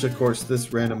 which, of course, this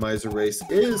randomizer race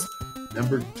is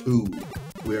number 2.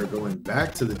 We are going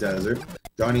back to the desert.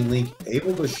 Johnny Link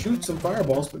able to shoot some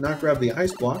fireballs, but not grab the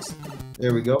ice blocks.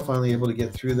 There we go, finally able to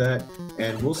get through that.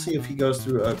 And we'll see if he goes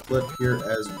through a clip here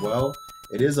as well.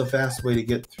 It is a fast way to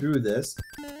get through this.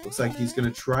 Looks like he's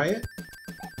going to try it.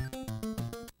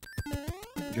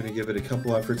 Going to give it a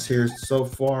couple efforts here. So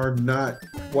far, not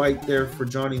quite there for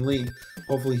Johnny Link.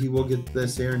 Hopefully he will get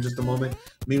this here in just a moment.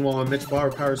 Meanwhile, on Mitch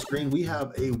Flower Power screen, we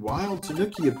have a wild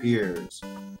Tanuki appears.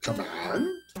 Come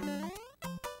on.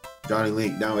 Johnny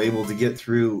Link now able to get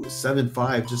through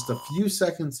 7-5 just a few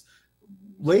seconds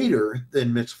later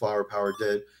than Mitch Flower Power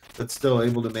did, but still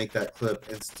able to make that clip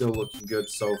and still looking good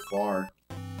so far.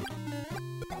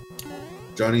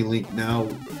 Johnny Link now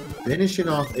finishing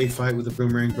off a fight with the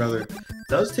Boomerang Brother.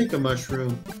 Does take a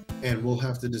mushroom, and we'll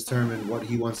have to determine what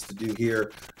he wants to do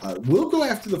here. We'll go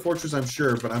after the fortress, I'm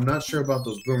sure, but I'm not sure about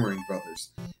those Boomerang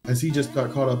Brothers, as he just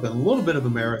got caught up in a little bit of a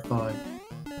marathon.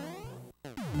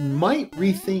 Might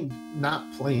rethink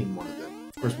not playing one of them.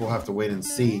 Of course, we'll have to wait and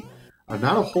see.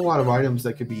 Not a whole lot of items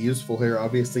that could be useful here.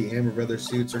 Obviously, Hammer Brother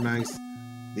suits are nice.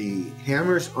 The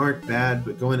hammers aren't bad,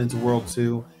 but going into World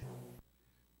 2,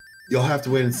 you'll have to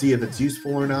wait and see if it's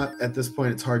useful or not. At this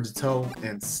point, it's hard to tell.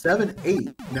 And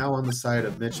 7-8 now on the side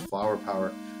of Mitch Flower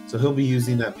Power. So he'll be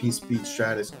using that P-Speed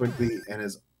strat as quickly and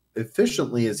as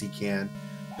efficiently as he can.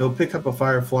 He'll pick up a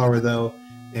Fire Flower, though,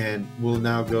 and will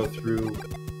now go through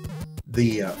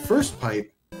the first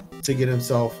pipe to get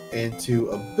himself into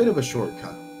a bit of a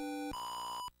shortcut.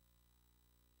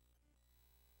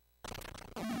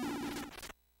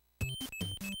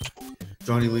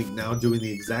 Johnny Link now doing the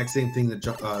exact same thing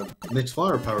that Mitch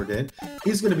Flower Power did.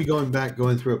 He's going to be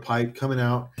going through a pipe, coming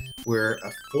out where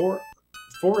a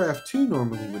 4F2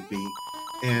 normally would be,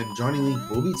 and Johnny Link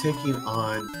will be taking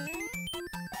on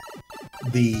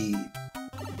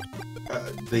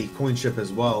the coin ship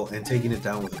as well and taking it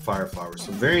down with a Fire Flower.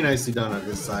 So very nicely done on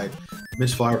his side.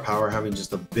 Mitch Flower Power having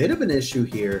just a bit of an issue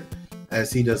here,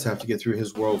 as he does have to get through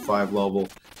his World 5 level,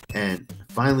 and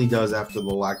finally does after the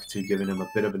Lakitu giving him a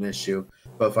bit of an issue,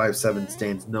 but 5-7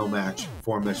 stands no match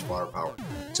for Mitch Flower Power.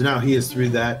 So now he is through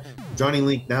that. Johnny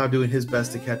Link now doing his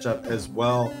best to catch up as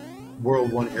well.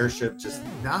 World 1 airship just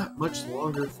not much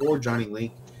longer for Johnny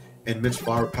Link, and Mitch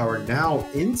Flower Power now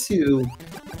into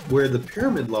where the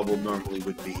pyramid level normally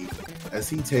would be, as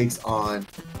he takes on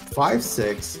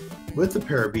 5-6 with the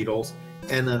Parabeetles,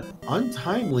 and an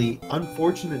untimely,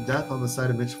 unfortunate death on the side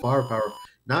of Mitch Flower Power.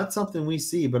 Not something we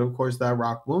see, but of course that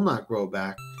rock will not grow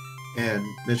back, and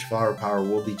Mitch Flower Power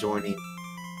will be going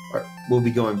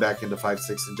back into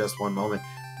 5-6 in just one moment.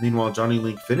 Meanwhile, Johnny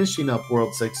Link finishing up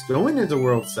World 6, going into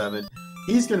World 7.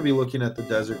 He's going to be looking at the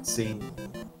desert scene,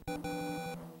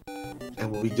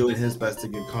 and will be doing his best to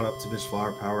get caught up to Mitch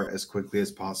Flower Power as quickly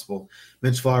as possible.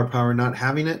 Mitch Flower Power not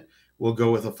having it, will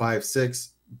go with a 5-6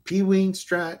 P-Wing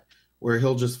strat, where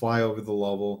he'll just fly over the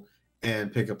level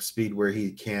and pick up speed where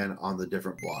he can on the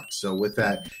different blocks. So with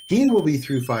that, he will be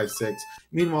through 5-6.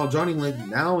 Meanwhile, Johnny Link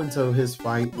now into his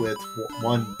fight with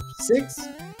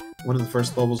 1-6, one of the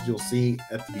first levels you'll see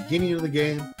at the beginning of the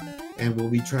game, and will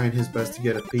be trying his best to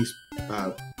get a piece.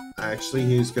 Actually,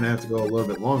 he's going to have to go a little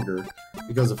bit longer,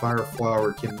 because the Fire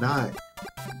Flower cannot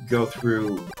go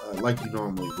through like you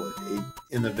normally would.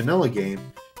 In the vanilla game,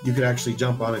 you could actually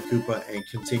jump on a Koopa and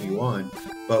continue on,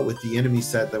 but with the enemy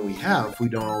set that we have, we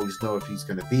don't always know if he's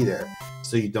going to be there,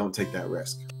 so you don't take that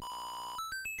risk.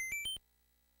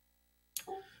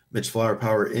 Mitch Flower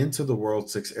Power into the World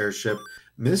 6 airship.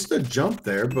 Missed a jump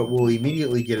there, but will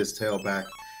immediately get his tail back,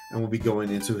 and will be going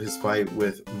into his fight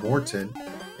with Morton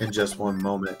in just one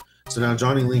moment. So now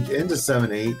Johnny Link into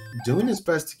 7-8, doing his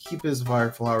best to keep his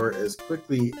Fire Flower as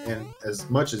quickly and as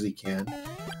much as he can.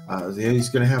 He's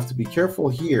going to have to be careful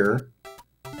here.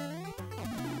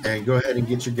 And go ahead and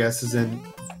get your guesses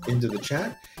into the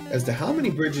chat as to how many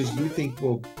bridges you think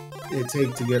will it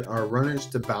take to get our runners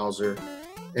to Bowser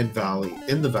in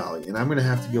the Valley. And I'm going to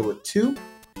have to go with 2.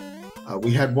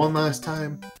 We had 1 last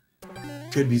time.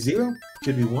 Could be 0,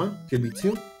 could be 1, could be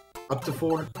 2, up to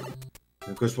 4. And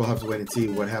of course, we'll have to wait and see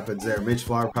what happens there. Mitch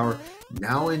Flower Power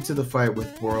now into the fight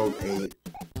with World 8.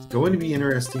 It's going to be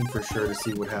interesting for sure to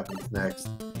see what happens next.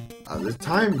 The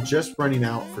time just running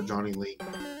out for Johnny Link.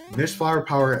 Mitch Flower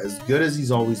Power, as good as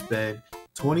he's always been,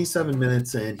 27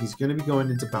 minutes in. He's going to be going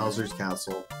into Bowser's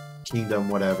Castle, Kingdom,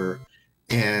 whatever.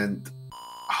 And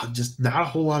just not a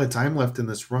whole lot of time left in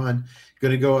this run.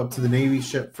 Going to go up to the Navy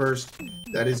ship first.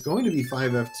 That is going to be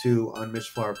 5F2 on Mitch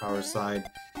Flower Power's side.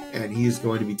 And he is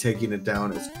going to be taking it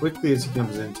down as quickly as he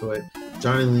comes into it.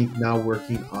 Johnny Link now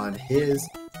working on his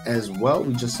as well.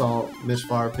 We just saw Mitch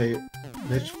Flower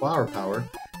Power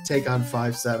take on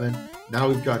 5-7. Now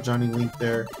we've got Johnny Link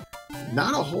there.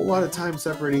 Not a whole lot of time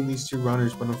separating these two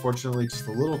runners, but unfortunately just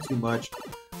a little too much.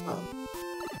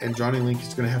 And Johnny Link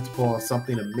is going to have to pull off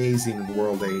something amazing in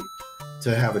World 8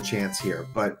 to have a chance here.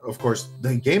 But, of course,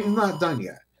 the game is not done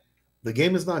yet. The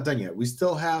game is not done yet. We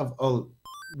still have a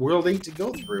World 8 to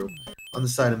go through on the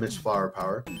side of Mitch Flower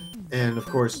Power. And, of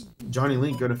course, Johnny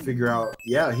Link going to figure out,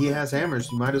 yeah, he has hammers.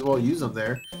 You might as well use them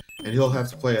there. And he'll have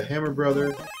to play a Hammer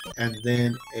Brother and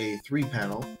then a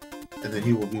 3-panel. And then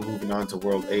he will be moving on to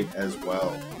World 8 as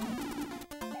well.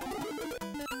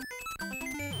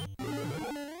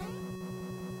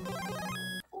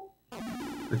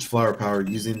 Mitch Flower Power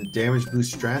using the damage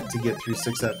boost strat to get through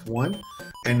 6F1.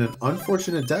 And an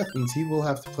unfortunate death means he will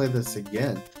have to play this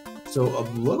again. So a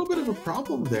little bit of a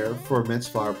problem there for Mitch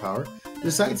Flower Power.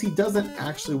 Besides, he doesn't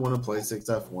actually want to play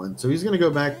 6F1. So he's going to go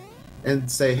back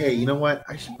and say, hey, you know what?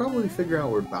 I should probably figure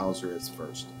out where Bowser is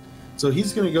first. So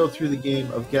he's going to go through the game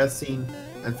of guessing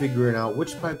and figuring out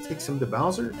which pipe takes him to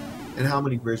Bowser and how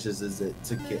many bridges is it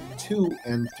to get to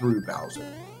and through Bowser.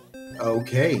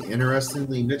 Okay,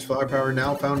 interestingly, Mitch Flower Power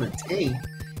now found a tank.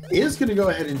 Is going to go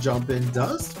ahead and jump in.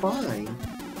 Does find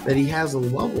that he has a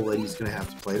level that he's going to have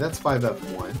to play. That's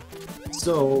 5F1.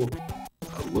 So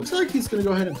looks like he's going to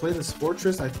go ahead and play this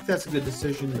Fortress. I think that's a good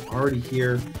decision. You're already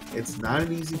here. It's not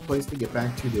an easy place to get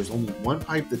back to. There's only one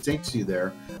pipe that takes you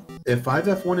there. If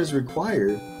 5F1 is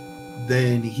required,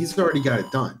 then he's already got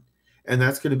it done. And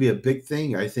that's going to be a big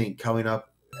thing, I think, coming up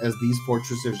as these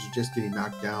Fortresses are just getting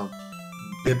knocked down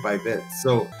bit by bit.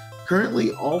 So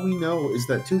currently, all we know is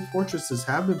that 2 Fortresses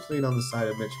have been played on the side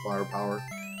of Mitch Flower Power,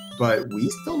 but we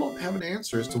still don't have an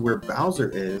answer as to where Bowser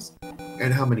is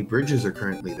and how many bridges are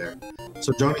currently there.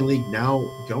 So Johnny Link now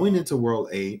going into World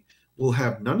 8 will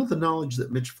have none of the knowledge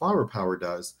that Mitch Flower Power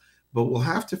does, but we'll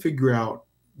have to figure out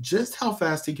just how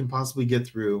fast he can possibly get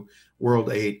through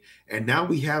World 8. And now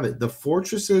we have it. The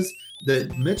Fortresses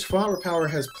that Mitch Flower Power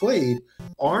has played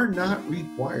are not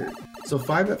required. So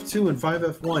 5F2 and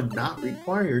 5F1 not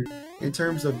required in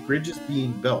terms of bridges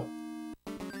being built.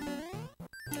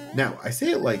 Now, I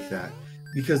say it like that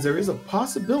because there is a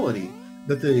possibility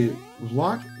that the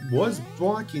lock was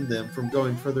blocking them from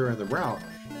going further in the route.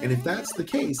 And if that's the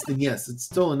case, then yes, it's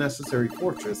still a necessary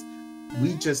fortress.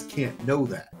 We just can't know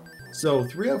that. So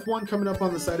 3F1 coming up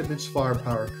on the side of Mitch Flower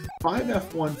Power,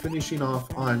 5F1 finishing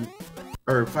off on,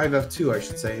 or 5F2 I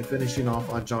should say, finishing off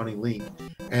on Johnny Link.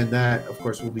 And that, of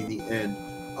course, will be the end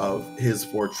of his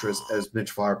fortress as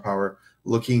Mitch Flower Power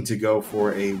looking to go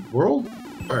for a World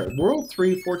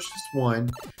 3, Fortress 1,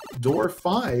 Door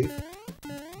 5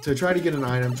 to try to get an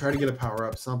item, try to get a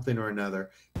power-up, something or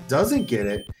another. Doesn't get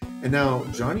it. And now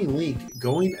Johnny Link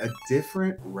going a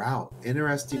different route.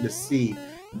 Interesting to see.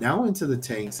 Now into the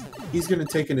tanks. He's going to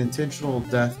take an intentional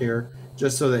death here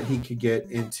just so that he could get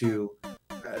into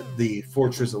the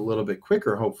fortress a little bit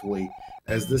quicker, hopefully,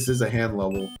 as this is a hand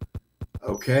level.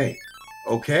 Okay.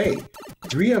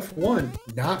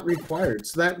 3F1 not required.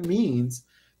 So that means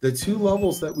the 2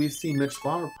 levels that we've seen Mitch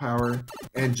Flower Power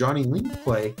and Johnny Link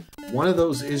play, one of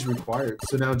those is required.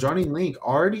 So now Johnny Link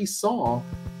already saw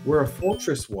where a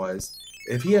fortress was.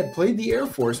 If he had played the Air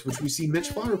Force, which we see Mitch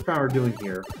Flower Power doing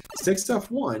here,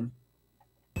 6F1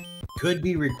 could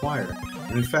be required.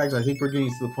 And in fact, I think we're getting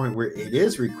to the point where it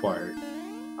is required.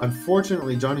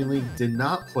 Unfortunately, Johnny Link did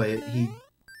not play it. He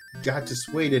got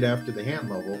dissuaded after the hand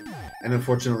level, and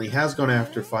unfortunately has gone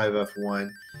after 5F1,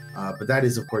 but that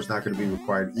is, of course, not going to be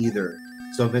required either.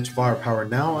 So Mitch Flower Power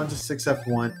now onto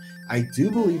 6F1. I do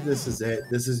believe this is it.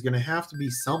 This is going to have to be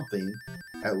something,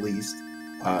 at least.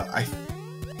 I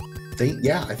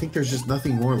I think there's just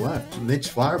nothing more left. Mitch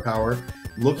Firepower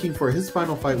looking for his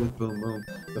final fight with Boom Boom.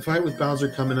 The fight with Bowser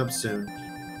coming up soon.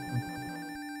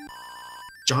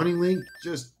 Johnny Link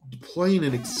just playing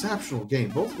an exceptional game.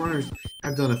 Both runners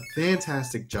have done a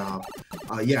fantastic job.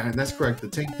 Yeah, and that's correct. The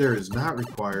tank there is not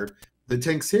required. The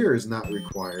tanks here is not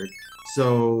required.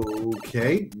 So,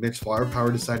 okay, Mitch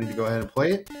Firepower deciding to go ahead and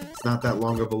play it. It's not that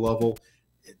long of a level.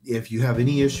 If you have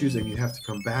any issues and you have to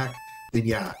come back, then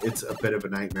yeah, it's a bit of a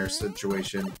nightmare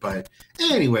situation. But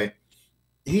anyway,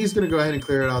 he's going to go ahead and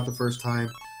clear it out the first time.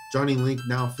 Johnny Link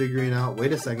now figuring out,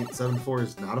 wait a second, 7-4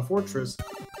 is not a fortress.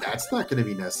 That's not going to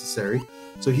be necessary.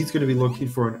 So he's going to be looking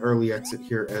for an early exit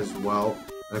here as well.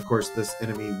 And of course, this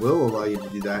enemy will allow you to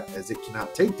do that as it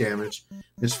cannot take damage.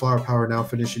 Mitch Firepower now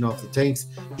finishing off the tanks.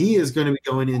 He is going to be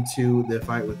going into the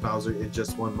fight with Bowser in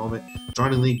just one moment.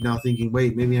 Johnny Link now thinking,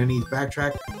 wait, maybe I need to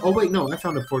backtrack. Oh, wait, no, I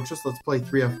found a fortress. Let's play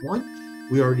 3F1.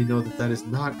 We already know that that is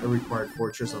not a required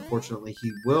fortress. Unfortunately,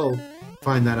 he will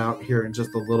find that out here in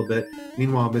just a little bit.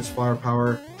 Meanwhile, Mitch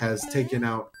Firepower has taken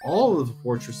out all of the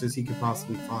fortresses he could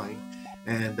possibly find.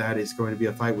 And that is going to be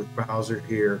a fight with Bowser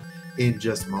here in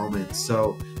just moments.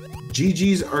 So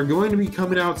GGs are going to be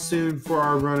coming out soon for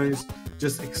our runners.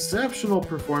 Just exceptional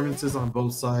performances on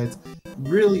both sides.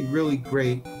 Really, really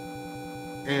great.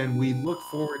 And we look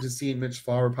forward to seeing Mitch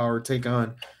Firepower take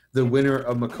on the winner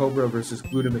of Macobra versus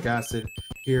Glutamic Acid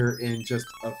here in just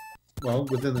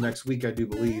within the next week, I do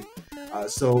believe.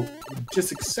 So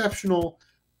just exceptional.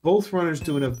 Both runners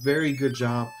doing a very good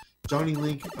job. Johnny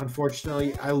Link,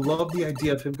 unfortunately, I love the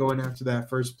idea of him going after that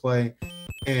first play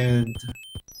and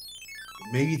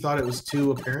maybe thought it was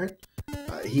too apparent.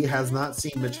 He has not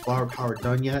seen Mitch Firepower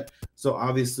done yet. So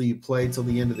obviously you play till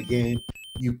the end of the game.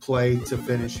 You play to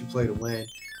finish. You play to win.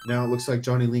 Now it looks like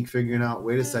Johnny Link figuring out,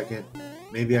 wait a second,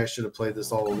 maybe I should have played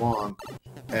this all along,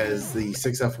 as the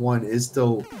 6F1 is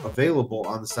still available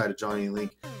on the side of Johnny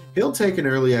Link. He'll take an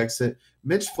early exit.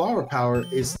 Mitch Firepower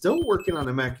is still working on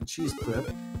a mac and cheese clip.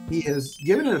 He has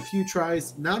given it a few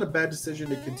tries. Not a bad decision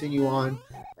to continue on,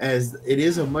 as it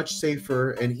is a much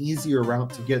safer and easier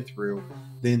route to get through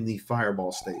than the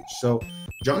fireball stage. So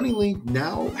Johnny Link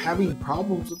now having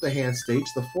problems with the hand stage,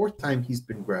 the fourth time he's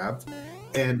been grabbed,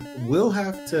 and will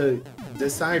have to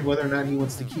decide whether or not he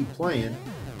wants to keep playing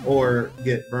or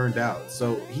get burned out.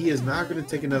 So he is not going to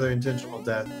take another intentional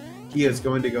death. He is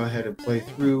going to go ahead and play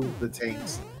through the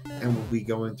tanks, and will be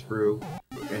going through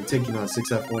and taking on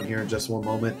 6F1 here in just one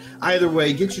moment. Either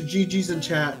way, get your GGs in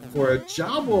chat for a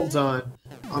job well done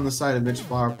on the side of Mitch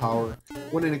Firepower.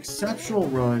 What an exceptional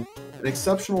run, an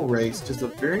exceptional race, just a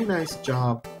very nice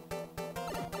job,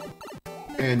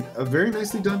 and a very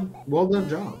nicely done, well done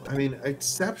job. I mean,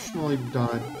 exceptionally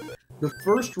done. The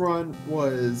first run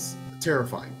was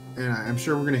terrifying, and I'm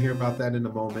sure we're going to hear about that in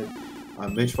a moment.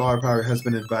 Mitch Firepower has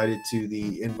been invited to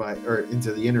the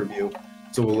into the interview,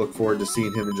 so we'll look forward to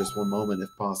seeing him in just one moment if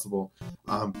possible.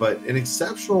 But an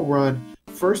exceptional run.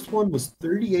 First one was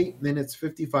 38 minutes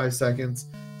 55 seconds.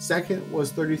 Second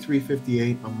was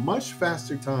 33:58, a much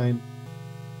faster time,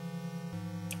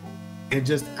 and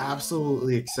just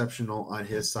absolutely exceptional on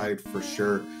his side for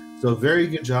sure. So very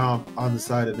good job on the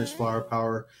side of Mitch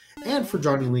Firepower, and for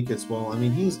Johnny Link as well. I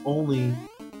mean, he's only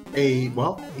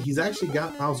he's actually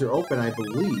got Bowser open, I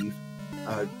believe,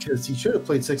 because he should have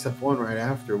played 6F1 right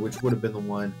after, which would have been the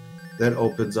one that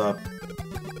opens up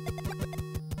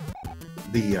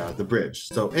the bridge.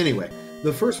 So anyway,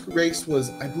 the first race was,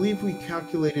 I believe we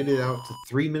calculated it out to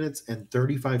 3 minutes and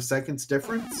 35 seconds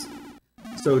difference.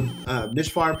 So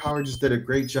Mitch Firepower just did a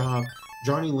great job.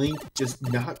 Johnny Link just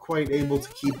not quite able to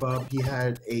keep up. He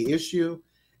had a issue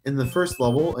in the first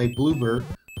level. A Bluebird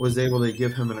was able to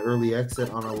give him an early exit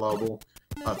on a level,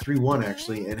 3-1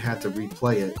 actually, and had to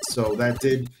replay it. So that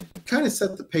did kind of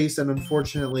set the pace, and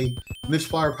unfortunately, Mitch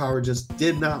Firepower just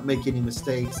did not make any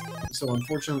mistakes. So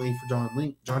unfortunately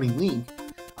for Johnny Link,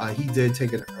 he did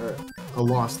take a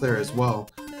loss there as well.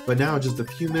 But now just a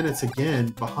few minutes again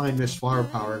behind Mitch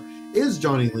Firepower is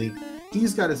Johnny Link.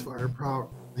 He's got his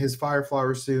Fire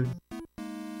Flower suit.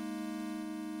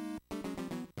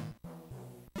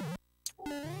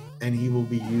 And he will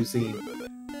be using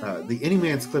the Any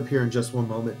Man's clip here in just one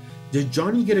moment. Did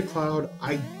Johnny get a cloud?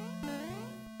 I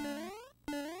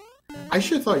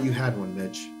should have thought you had one,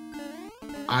 Mitch.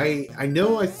 I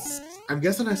know I'm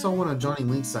guessing I saw one on Johnny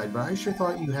Link's side, but I sure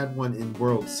thought you had one in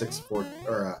World 6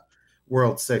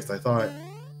 World 6. I thought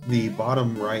the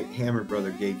bottom right Hammer Brother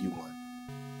gave you one.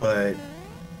 But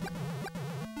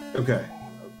okay.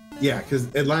 Yeah,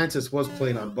 because Atlantis was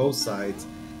played on both sides,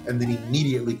 and then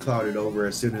immediately clouded over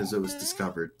as soon as it was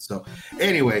discovered. So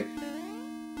anyway,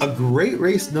 A great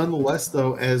race nonetheless,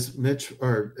 though, as Mitch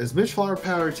Flower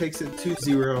Power takes it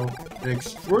 2-0, an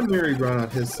extraordinary run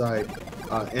on his side.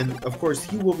 And of course,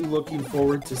 he will be looking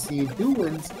forward to seeing who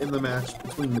wins in the match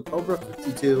between the Cobra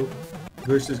 52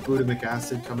 versus glutamic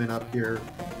acid coming up here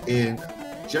in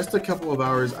just a couple of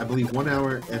hours. I believe 1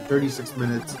 hour and 36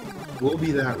 minutes will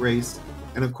be that race.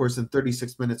 And of course, in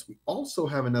 36 minutes, we also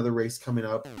have another race coming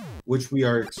up, which we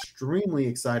are extremely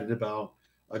excited about.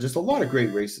 Just a lot of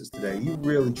great races today. You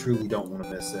really, truly don't want to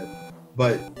miss it.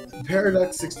 But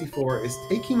Paradox 64 is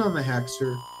taking on the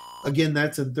Hackster. Again,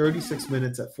 that's in 36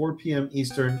 minutes at 4 p.m.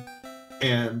 Eastern.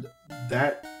 And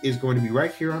that is going to be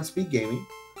right here on Speed Gaming.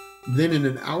 Then in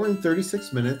 1 hour and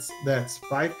 36 minutes, that's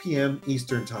 5 p.m.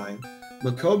 Eastern time,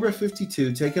 Macobra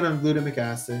 52 taking on glutamic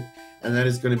acid. And that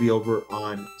is going to be over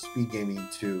on Speed Gaming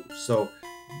too. So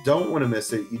don't want to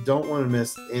miss it. You don't want to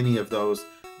miss any of those.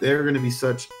 They're going to be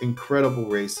such incredible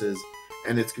races,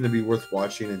 and it's going to be worth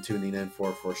watching and tuning in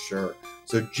for sure.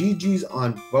 So GG's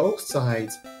on both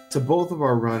sides to both of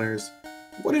our runners.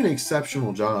 What an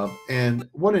exceptional job, and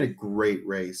what a great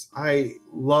race. I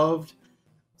loved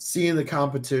seeing the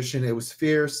competition. It was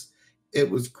fierce. It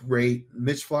was great.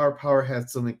 Mitch Flower Power had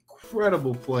some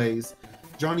incredible plays.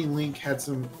 Johnny Link had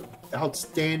some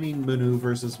outstanding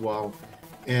maneuvers as well,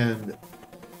 and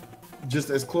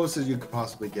just as close as you could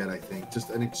possibly get, I think.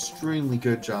 Just an extremely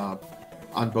good job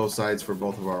on both sides for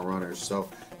both of our runners. So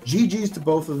GG's to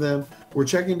both of them. We're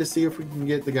checking to see if we can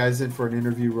get the guys in for an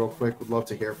interview real quick. Would love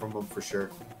to hear from them for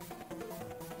sure.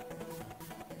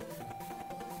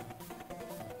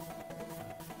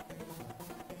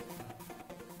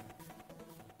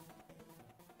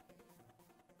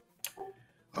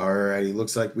 Alrighty,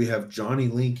 looks like we have Johnny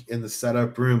Link in the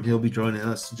setup room. He'll be joining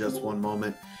us in just one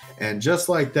moment. And just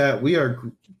like that, we are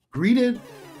greeted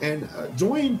and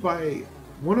joined by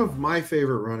one of my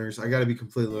favorite runners. I got to be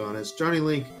completely honest. Johnny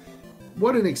Link,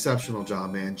 what an exceptional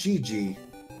job, man. GG.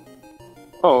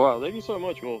 Oh, wow. Thank you so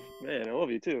much, Wolf. Man, I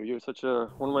love you, too. You're such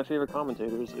one of my favorite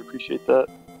commentators. I appreciate that.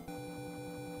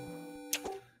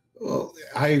 Well,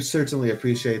 I certainly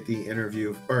appreciate the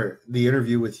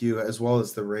interview with you as well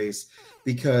as the race,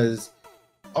 because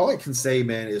all I can say,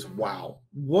 man, is wow.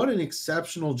 What an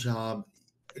exceptional job.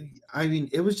 I mean,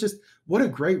 it was just, what a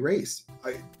great race.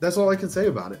 That's all I can say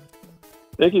about it.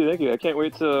 Thank you. I can't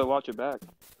wait to watch it back.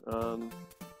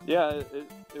 Yeah,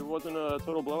 it wasn't a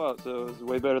total blowout, so it was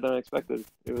way better than I expected.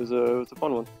 It was a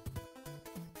fun one.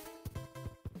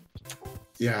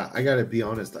 Yeah, I got to be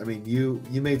honest. I mean, you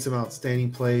made some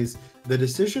outstanding plays. The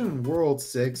decision in World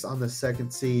 6 on the second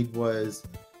seed was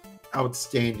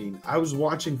outstanding. I was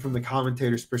watching from the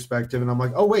commentator's perspective, and I'm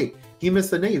like, oh, wait, he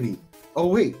missed the Navy. Oh,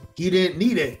 wait, he didn't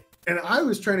need it. And I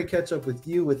was trying to catch up with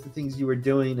you with the things you were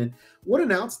doing, and what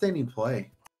an outstanding play.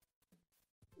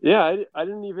 Yeah, I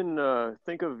didn't even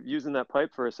think of using that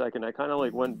pipe for a second. I kind of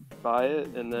like went by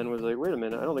it and then was like, wait a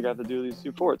minute, I don't think I have to do these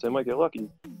 2 forts. I might get lucky.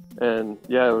 And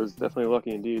yeah, it was definitely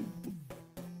lucky indeed.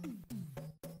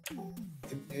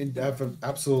 And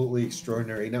absolutely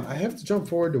extraordinary. Now, I have to jump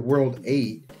forward to World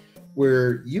 8,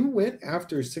 where you went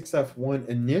after 6F1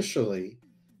 initially.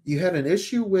 You had an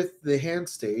issue with the hand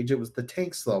stage. It was the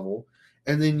tanks level.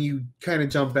 And then you kind of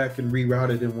jumped back and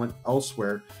rerouted and went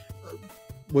elsewhere.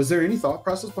 Was there any thought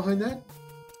process behind that?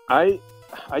 I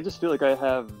just feel like I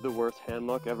have the worst hand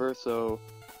luck ever. So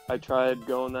I tried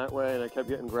going that way and I kept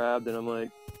getting grabbed. And I'm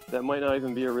like, that might not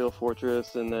even be a real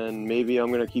fortress. And then maybe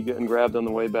I'm going to keep getting grabbed on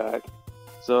the way back.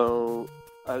 So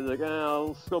I was like,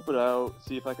 I'll scope it out,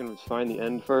 see if I can find the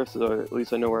end first, so at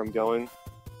least I know where I'm going.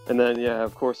 And then, yeah,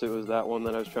 of course, it was that one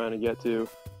that I was trying to get to.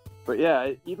 But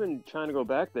yeah, even trying to go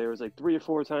back there, it was like 3 or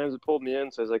 4 times it pulled me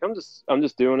in. So I was like, I'm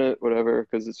just doing it, whatever,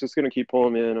 because it's just gonna keep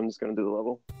pulling me in. I'm just gonna do the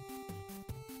level.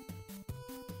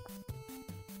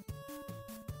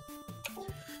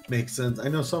 Makes sense. I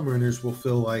know some runners will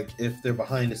feel like if they're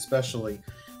behind, especially,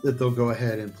 that they'll go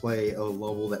ahead and play a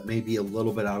level that may be a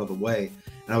little bit out of the way.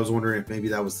 And I was wondering if maybe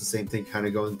that was the same thing kind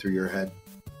of going through your head.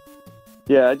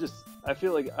 Yeah, I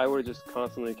feel like I would have just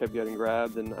constantly kept getting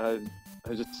grabbed, and I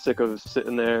was just sick of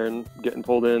sitting there and getting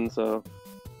pulled in. So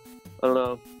I don't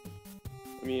know.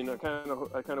 I mean, I kind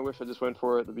of wish I just went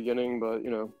for it at the beginning, but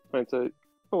hindsight,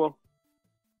 oh well.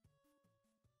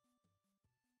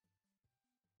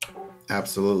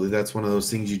 Absolutely. That's one of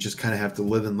those things you just kind of have to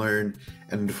live and learn.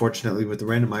 And unfortunately, with the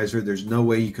randomizer, there's no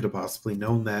way you could have possibly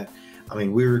known that. I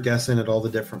mean, we were guessing at all the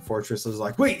different fortresses,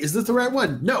 like, wait, is this the right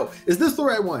one? No, is this the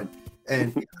right one?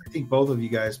 And I think both of you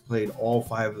guys played all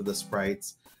 5 of the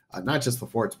sprites, not just the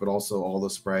forts, but also all the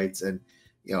sprites. And,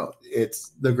 it's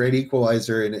the great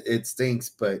equalizer, and it stinks.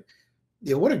 But,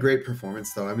 what a great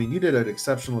performance, though. I mean, you did an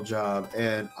exceptional job,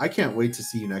 and I can't wait to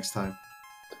see you next time.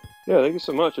 Yeah, thank you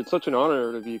so much. It's such an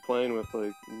honor to be playing with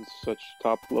like such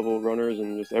top level runners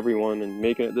and just everyone and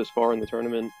making it this far in the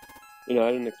tournament. You know,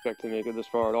 I didn't expect to make it this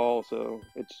far at all, so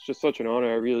it's just such an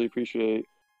honor. I really appreciate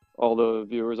all the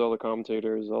viewers, all the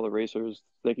commentators, all the racers.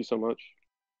 Thank you so much.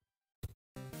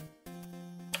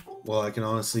 Well, I can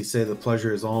honestly say the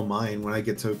pleasure is all mine when I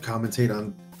get to commentate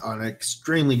on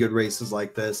extremely good races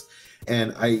like this.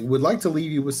 And I would like to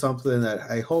leave you with something that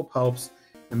I hope helps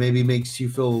and maybe makes you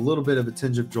feel a little bit of a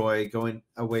tinge of joy going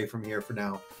away from here for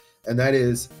now. And that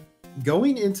is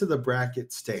going into the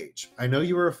bracket stage. I know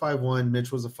you were a 5-1,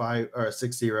 Mitch was a 5 or a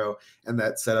 6-0, and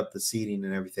that set up the seeding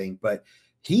and everything, but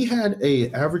he had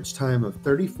a average time of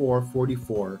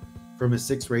 34:44 from his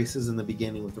 6 races in the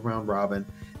beginning with the round robin,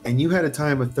 and you had a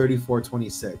time of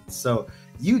 34:26. So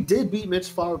you did beat Mitch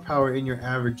Flower Power in your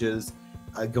averages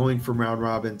going from round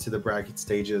robin to the bracket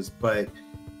stages, but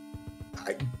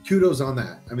kudos on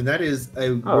that. I mean, that is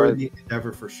a worthy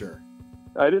endeavor for sure.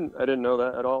 I didn't know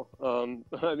that at all.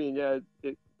 I mean, yeah,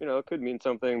 it you know, it could mean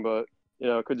something, but you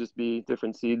know, it could just be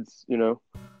different seeds. You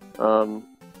know,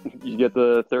 you get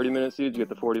the 30-minute seeds, you get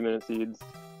the 40-minute seeds.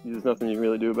 There's nothing you can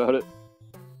really do about it.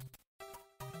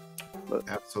 But.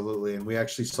 Absolutely, and we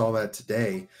actually saw that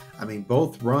today. I mean,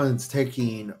 both runs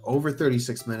taking over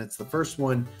 36 minutes. The first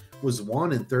one was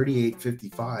won in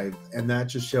 38:55, and that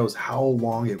just shows how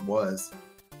long it was.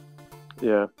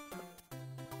 Yeah.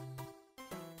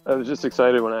 I was just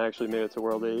excited when I actually made it to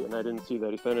World 8, and I didn't see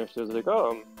that he finished. I was like,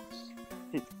 oh,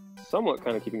 I'm somewhat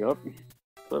kind of keeping up.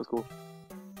 That was cool.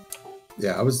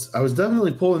 Yeah, I was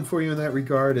definitely pulling for you in that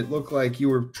regard. It looked like you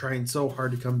were trying so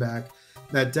hard to come back.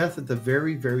 That death at the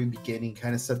very, very beginning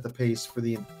kind of set the pace for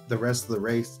the rest of the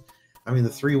race. I mean, the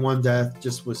 3-1 death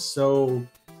just was so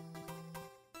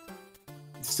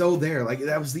there. Like,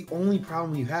 that was the only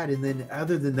problem you had. And then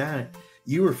other than that,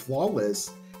 you were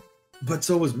flawless. But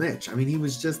so was Mitch. I mean, he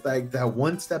was just like that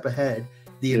one step ahead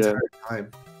the entire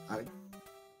time.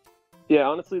 Yeah,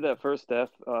 honestly, that first death,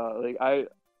 like I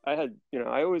had, you know,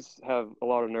 I always have a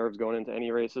lot of nerves going into any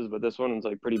races, but this one was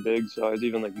like pretty big, so I was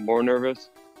even like more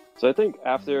nervous. So I think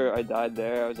after I died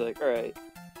there, I was like, all right,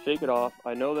 shake it off.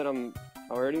 I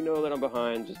already know that I'm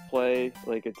behind. Just play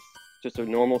like it's just a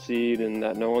normal seed and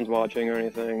that no one's watching or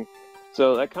anything.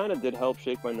 So that kind of did help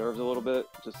shake my nerves a little bit,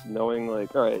 just knowing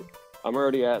like, all right, I'm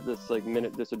already at this like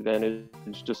minute disadvantage.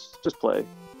 Just play.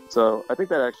 So I think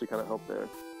that actually kind of helped there.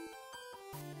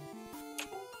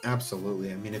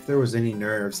 Absolutely. I mean, if there was any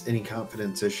nerves, any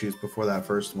confidence issues before that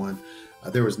first one,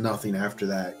 there was nothing after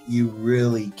that. You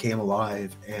really came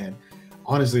alive, and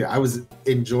honestly, I was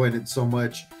enjoying it so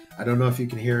much. I don't know if you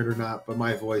can hear it or not, but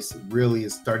my voice really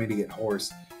is starting to get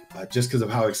hoarse just because of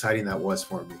how exciting that was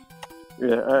for me.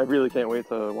 Yeah, I really can't wait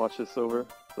to watch this over.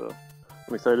 So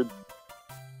I'm excited.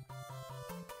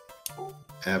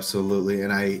 Absolutely,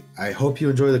 and I hope you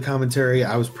enjoy the commentary.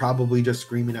 I was probably just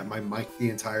screaming at my mic the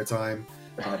entire time,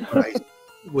 but I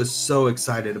was so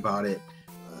excited about it.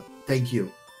 Thank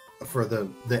you for the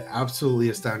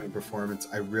absolutely astounding performance.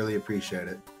 I really appreciate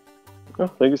it. Oh,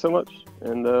 thank you so much.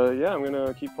 And yeah, I'm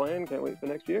gonna keep playing. Can't wait for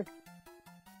next year.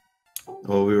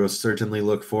 Well, we will certainly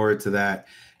look forward to that.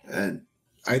 And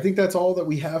I think that's all that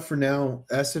we have for now.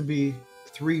 SMB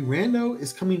 3 Rando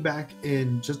is coming back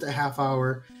in just a half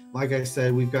hour. Like I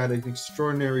said, we've got an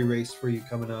extraordinary race for you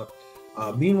coming up.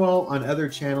 Meanwhile, on other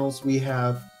channels, we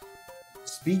have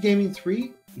Speed Gaming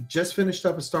 3. We just finished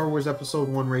up a Star Wars Episode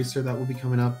 1 racer that will be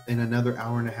coming up in another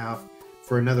hour and a half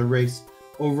for another race.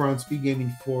 Over on Speed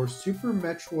Gaming 4, Super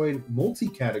Metroid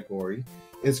multi-category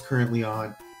is currently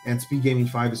on, and Speed Gaming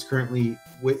 5 is currently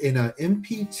in a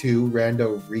MP2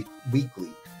 Rando Weekly.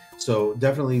 So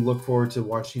definitely look forward to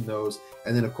watching those.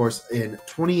 And then, of course, in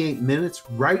 28 minutes,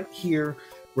 right here,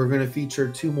 we're going to feature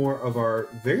 2 more of our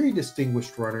very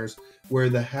distinguished runners, where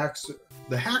the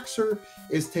Haxer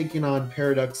is taking on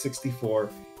Paradox 64,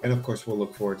 and of course, we'll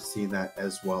look forward to seeing that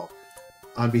as well.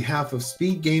 On behalf of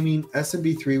Speed Gaming,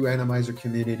 SMB3 Randomizer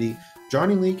community,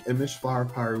 Johnny Leak, and Mitch Flower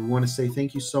Power, we want to say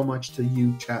thank you so much to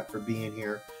you, chat, for being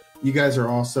here. You guys are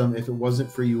awesome. If it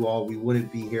wasn't for you all, we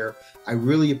wouldn't be here. I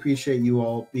really appreciate you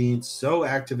all being so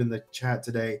active in the chat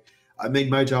today. It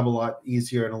made my job a lot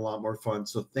easier and a lot more fun.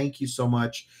 So thank you so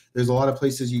much. There's a lot of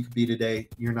places you could be today.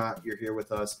 You're not. You're here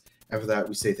with us. And for that,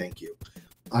 we say thank you.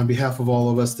 On behalf of all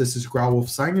of us, this is Growlwolf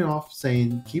signing off,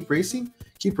 saying keep racing,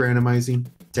 keep randomizing.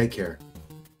 Take care.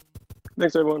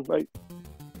 Thanks, everyone. Bye.